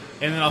TV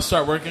and then I'll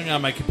start working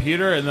on my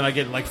computer and then I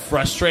get like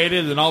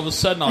frustrated and all of a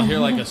sudden I'll hear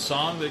like a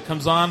song that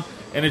comes on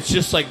and it's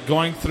just like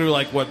going through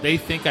like what they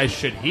think I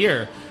should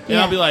hear and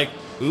Yeah. I'll be like,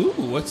 ooh,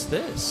 what's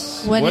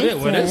this? What is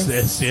what is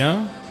this? this? You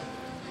know,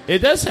 it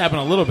does happen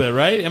a little bit,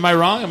 right? Am I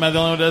wrong? Am I the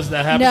only one that does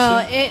that happens?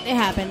 No, to? it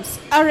happens.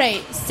 All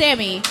right,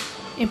 Sammy.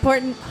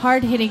 important,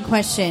 hard-hitting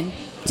question.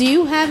 Do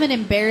you have an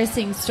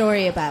embarrassing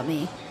story about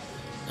me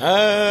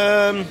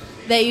that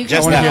you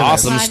Just can that tell on the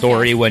awesome podcast?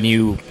 story when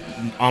you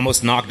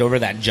almost knocked over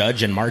that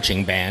judge in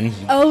marching band.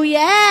 Oh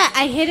yeah,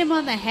 I hit him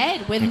on the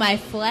head with my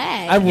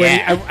flag.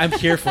 I'm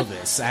here for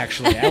this.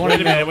 Actually, I want Wait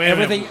to a minute, know wait a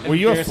everything. minute. Were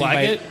you a embarrassing flag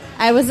by- it?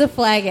 I was a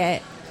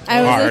flagget.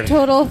 I was Hard. a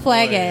total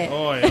flagget.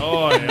 Oi,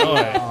 oi,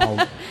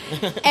 oi.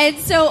 And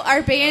so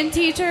our band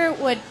teacher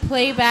would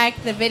play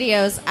back the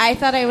videos. I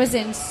thought I was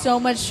in so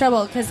much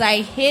trouble because I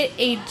hit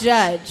a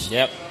judge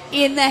Yep.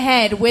 in the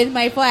head with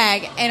my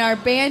flag. And our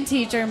band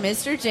teacher,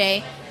 Mr.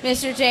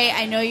 J,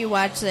 I know you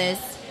watch this.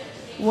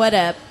 What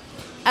up?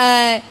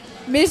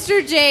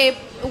 Mr. J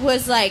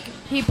was like,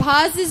 he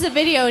pauses the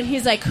video and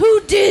he's like, "Who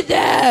did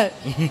that?"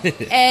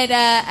 And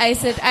I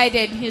said, "I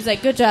did." He was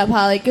like, "Good job,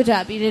 Holly. Good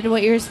job. You did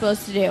what you were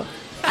supposed to do."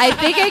 I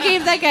think I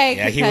gave that guy a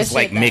Yeah, he was concussion,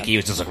 like though. Mickey. He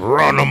was just like,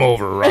 run him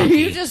over, Rocky.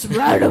 You just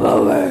run him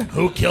over.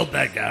 Who killed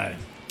that guy?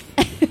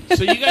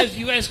 So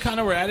you guys kind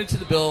of were added to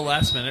the bill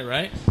last minute,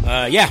 right?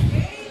 Yeah.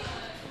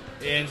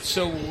 And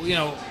so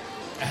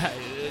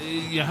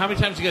how many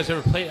times you guys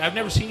ever played? I've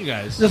never seen you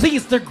guys. The thing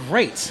is, they're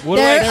great. What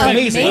do I They're expect?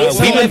 amazing.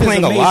 amazing. We've Life been is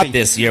playing a lot amazing.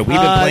 this year. We've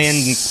been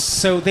playing.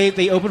 So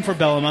they opened for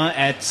Bellama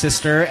at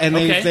Sister, and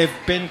Okay. they've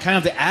been kind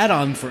of the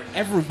add-on for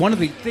every one of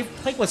the. They've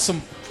played with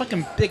some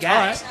fucking big All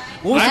acts. right.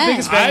 What was Yeah. the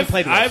biggest band you I've,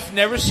 played with? I've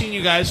never seen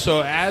you guys,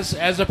 so as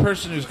a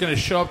person who's going to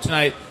show up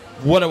tonight,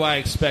 what do I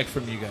expect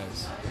from you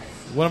guys?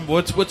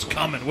 What's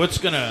coming? What's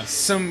gonna?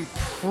 Some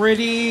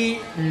pretty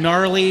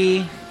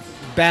gnarly,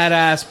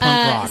 badass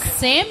punk rock.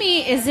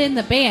 Sammy is in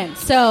the band,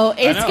 so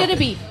it's know. going to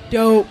be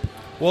dope.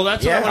 Well,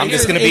 that's Yeah, what I I'm want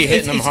just to going to be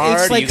hitting them it's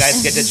hard. like You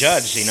guys get to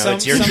judge. You know, some-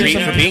 it's your some- treat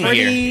some for being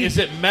pretty- here. Is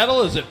it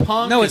metal? Is it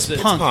punk? No, Is it's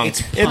it- punk.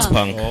 Punk. It's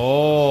punk.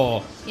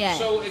 Oh, Yeah.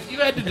 So if you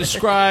had to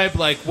describe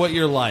like what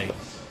you're like,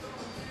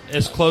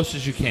 as close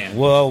as you can.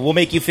 Well, we'll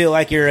make you feel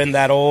like you're in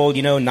that old,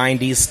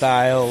 90s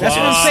style. That's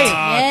what I'm saying.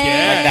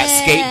 Yeah.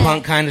 That skate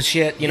punk kind of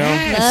shit, Love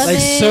Like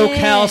it.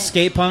 SoCal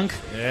skate punk.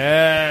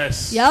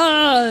 Yes.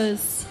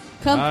 Yes.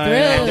 Come I through.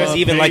 am There's a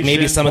even like maybe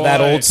patient some of that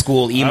boy. old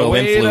school emo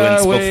Wait,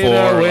 influence wait,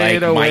 before wait,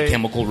 like My wait.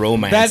 Chemical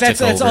Romance That's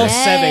took over. all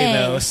Yes. Seve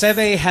though.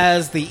 Seve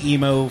has the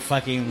emo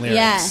fucking lyrics.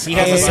 Yeah. He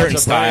has a Oh, certain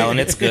that's a style, break. and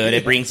it's good.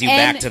 It brings you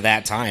And- back to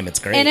that time. It's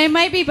great. And I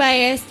might be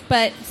biased,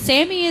 but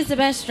Sammy is the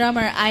best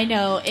drummer I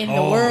know in the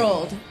Oh.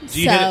 world.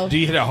 Do you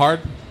hit it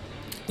hard?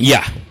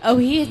 yeah. Oh,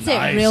 he hits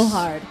Nice. it real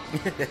hard.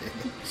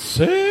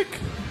 Sick.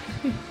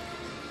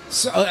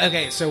 So,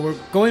 okay, so we're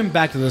going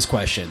back to this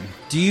question.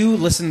 Do you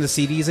listen to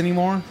CDs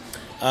anymore?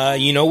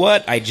 You know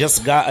what? I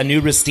just got a new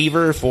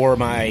receiver for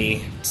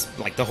my,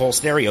 like, the whole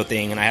stereo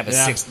thing, and I have a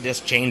Yeah.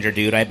 6-disc changer,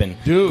 dude. I've been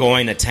Dude.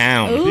 going to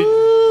town.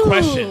 Ooh,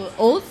 Question.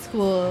 old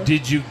school.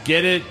 Did you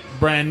get it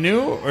brand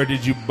new or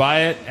did you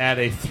buy it at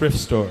a thrift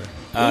store?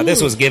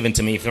 This was given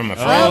to me from a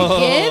friend. Oh,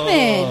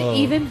 given.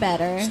 Even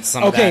better.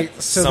 Some of Okay,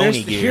 that so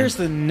Sony gear. here's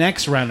the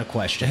next round of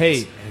questions.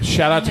 Hey,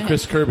 shout out to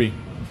Chris Kirby.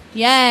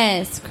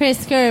 Yes,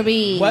 Chris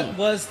Kirby. What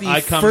was the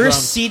I come first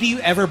from- CD you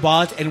ever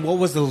bought, and what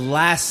was the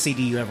last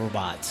CD you ever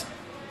bought?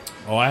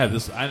 Oh, I have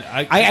this.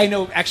 I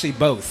know actually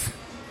both.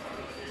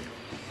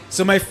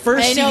 So my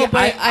first I know CD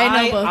both-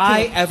 I know both,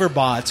 I too. ever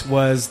bought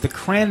was the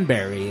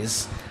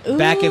Cranberries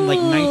back in like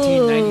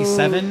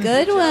 1997. Ooh,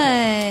 good one.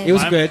 It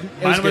was good.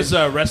 It Mine was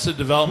good. Arrested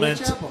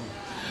Development.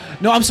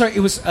 No, I'm sorry. It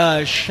was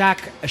Shaq,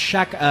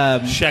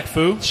 Shaq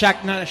Fu.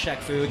 Shaq, not a Shaq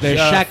Fu. The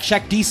Shaq-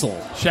 Shaq Diesel.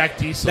 Shaq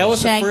Diesel. That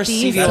was Shaq the first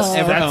CD Diesel. I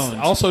ever That's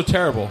owned. also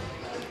terrible.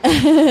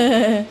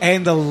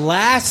 And the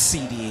last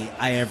CD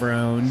I ever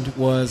owned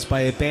was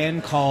by a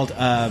band called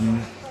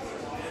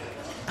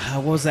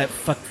what was that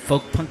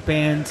folk punk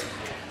band?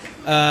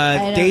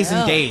 don't Days know.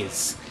 and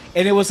Days.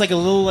 And it was like a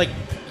little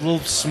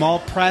small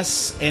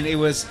press, and it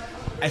was.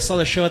 I saw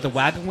the show at the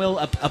Wagon Wheel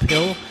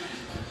uphill,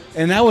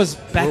 and that was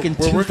back in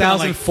We're working on,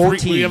 like,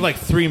 2014. we have like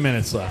 3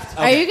 minutes left.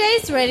 Are you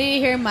guys ready to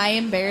hear my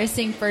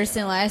embarrassing first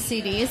and last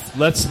CDs?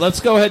 Let's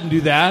go ahead and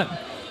do that,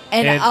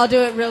 And, And- I'll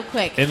do it real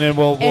quick. and then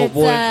we'll It's,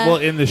 we'll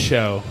end the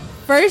show.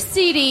 First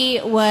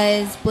CD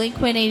was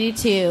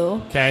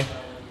Blink-182. Okay.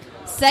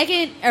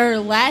 Second or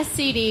last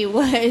CD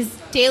was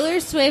Taylor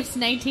Swift's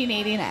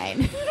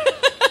 1989.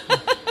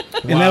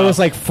 and that was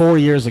like 4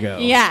 years ago.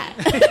 Yeah.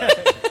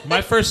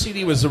 My first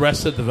CD was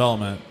Arrested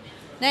Development.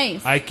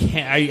 Nice. I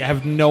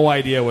have no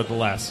idea what the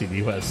last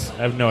CD was.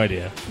 I have no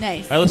idea.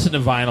 Nice. I listen to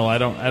vinyl. I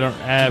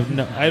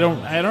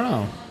don't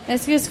know.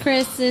 That's because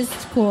Chris is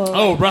cool.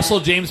 Oh, like Russell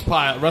that. James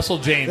Pyle. Russell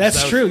James. That's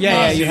That was true. Yeah, the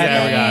yeah, CD you had I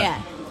that. ever got.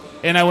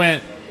 Yeah. And I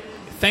went,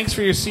 thanks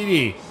for your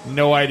CD.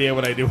 No idea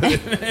what I do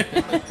with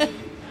it.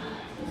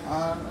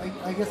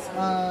 I guess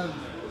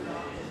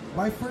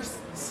my first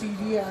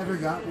CD I ever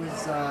got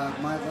was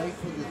My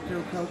Life with a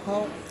Pure Kill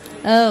Cult.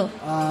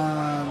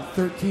 Oh.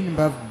 13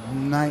 Above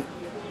Night.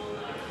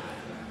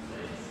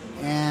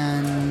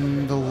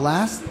 And the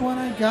last one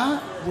I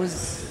got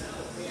was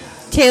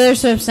Taylor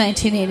Swift's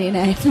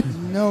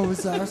 1989. no, it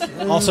was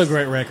Also a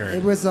great record.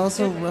 It was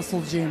also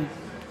Russell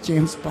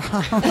James Pyle.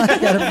 I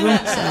got it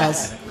from his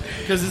house.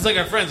 Because it's like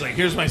our friends, like,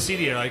 here's my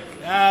CD. You're like,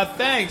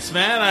 thanks,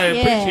 man. I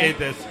Yeah. appreciate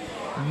this.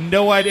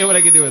 No idea what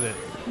I can do with it.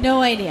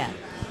 No idea.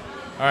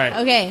 All right.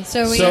 Okay,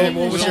 so we. So, end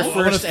what the was show? your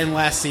first and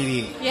last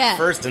CD? Yeah.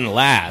 First and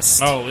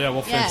last. Oh yeah,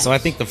 we'll finish. Yeah. So I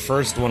think the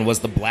first one was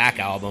the Black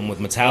Album with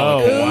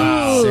Metallica. Oh,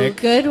 wow. Ooh, Sick.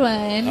 good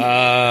one.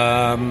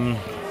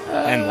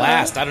 And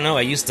last, I don't know.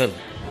 I used to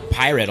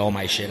pirate all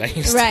my shit. I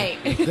used Right.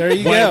 There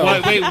you Wait,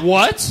 go. wait,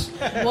 what?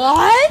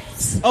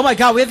 What? Oh my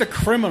God, we have a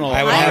criminal.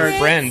 I would have a Pirates?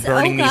 friend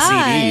burning Oh, me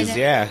God. CDs.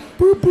 Yeah.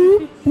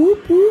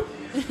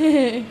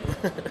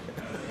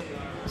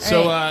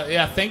 So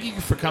yeah, thank you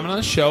for coming on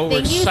the show.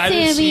 We're Thank you,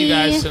 excited to see you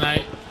Sammy. guys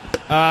tonight.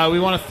 We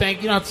want to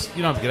thank you. Don't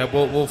have to get up.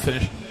 We'll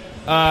finish.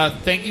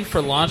 Thank you for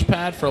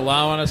Launchpad for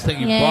allowing us. Thank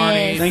you, Yes.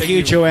 Barney. Thank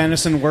you,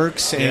 Joannison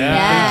Works, and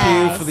Yeah. thank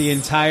you Yes. for the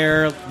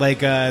entire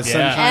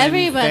Sunshine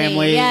Everybody,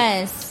 family.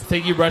 yes.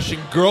 Thank you, Russian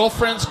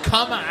girlfriends.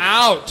 Come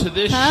out to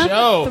this Come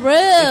show. through.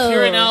 If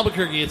you're in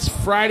Albuquerque, it's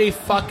Friday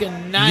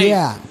fucking night.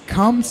 Yeah,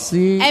 come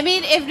see. I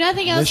mean, if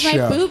nothing else, This my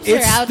show. boobs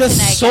It's are out the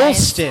tonight, guys.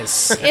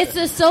 solstice. It's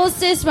the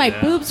solstice. My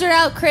boobs are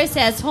out. Chris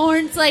has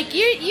horns. Like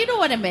you don't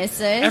want to miss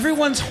this.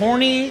 Everyone's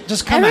horny.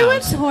 Just come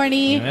Everyone's out.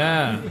 horny.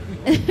 Yeah.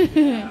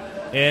 And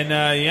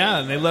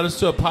and they let us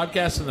do a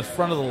podcast in the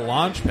front of the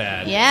launch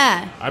pad.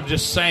 Yeah. I'm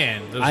just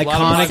saying. There's a Iconic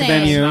lot of podcasts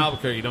venue. in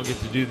Albuquerque. You don't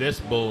get to do this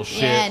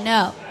bullshit. Yeah.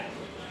 No.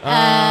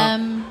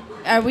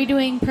 Are we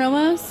doing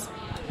promos?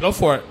 Go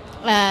for it.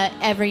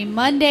 Every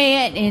Monday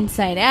at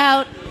Inside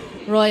Out,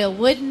 Royal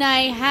Wood and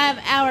I have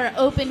our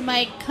open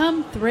mic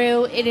come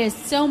through. It is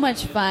so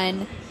much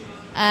fun.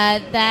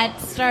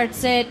 That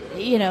starts at,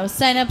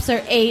 sign-ups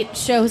are 8.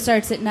 Show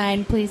starts at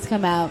 9. Please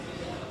come out.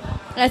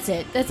 That's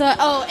it. That's all.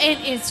 Oh, and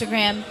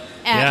Instagram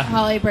at Yeah.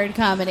 Hollybird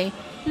Comedy.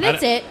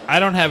 That's it. I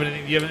don't have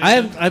anything. Do you have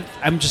anything?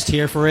 I'm just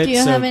here for it. Do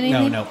you so have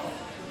anything? No.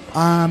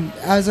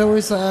 As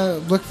always,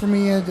 look for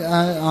me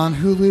on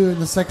Hulu in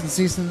the second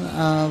season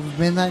of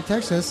Midnight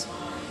Texas,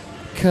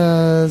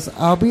 because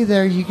I'll be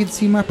there. You can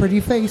see my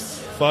pretty face.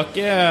 Fuck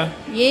yeah.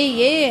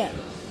 Yeah.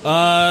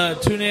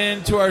 Tune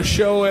in to our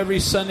show every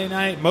Sunday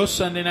night, most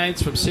Sunday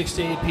nights from 6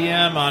 to 8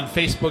 p.m. on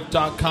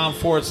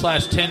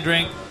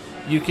Facebook.com/10drink.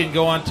 You can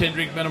go on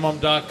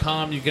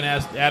 10drinkminimum.com. You can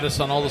add us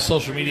on all the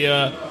social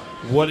media.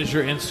 What is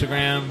your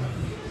Instagram?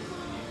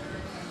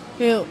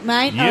 Who?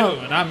 Mine?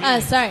 You, not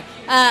me. Sorry.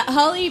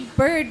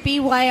 Hollybird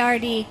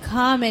BYRD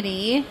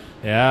Comedy.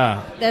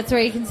 Yeah. That's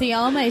where you can see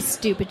all my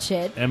stupid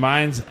shit. And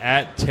mine's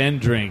at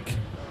 10drink.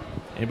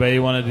 Anybody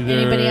want to do their...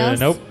 Anybody else?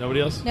 Nope.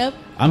 Nobody else? Nope.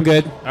 I'm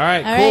good. All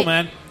right. All cool, right.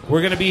 man.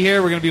 We're going to be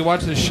here. We're going to be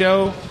watching the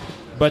show.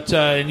 But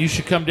and you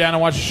should come down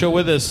and watch the show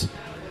with us.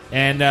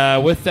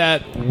 And with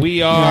that,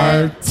 we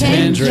are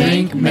 10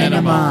 Drink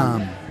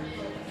Minimum.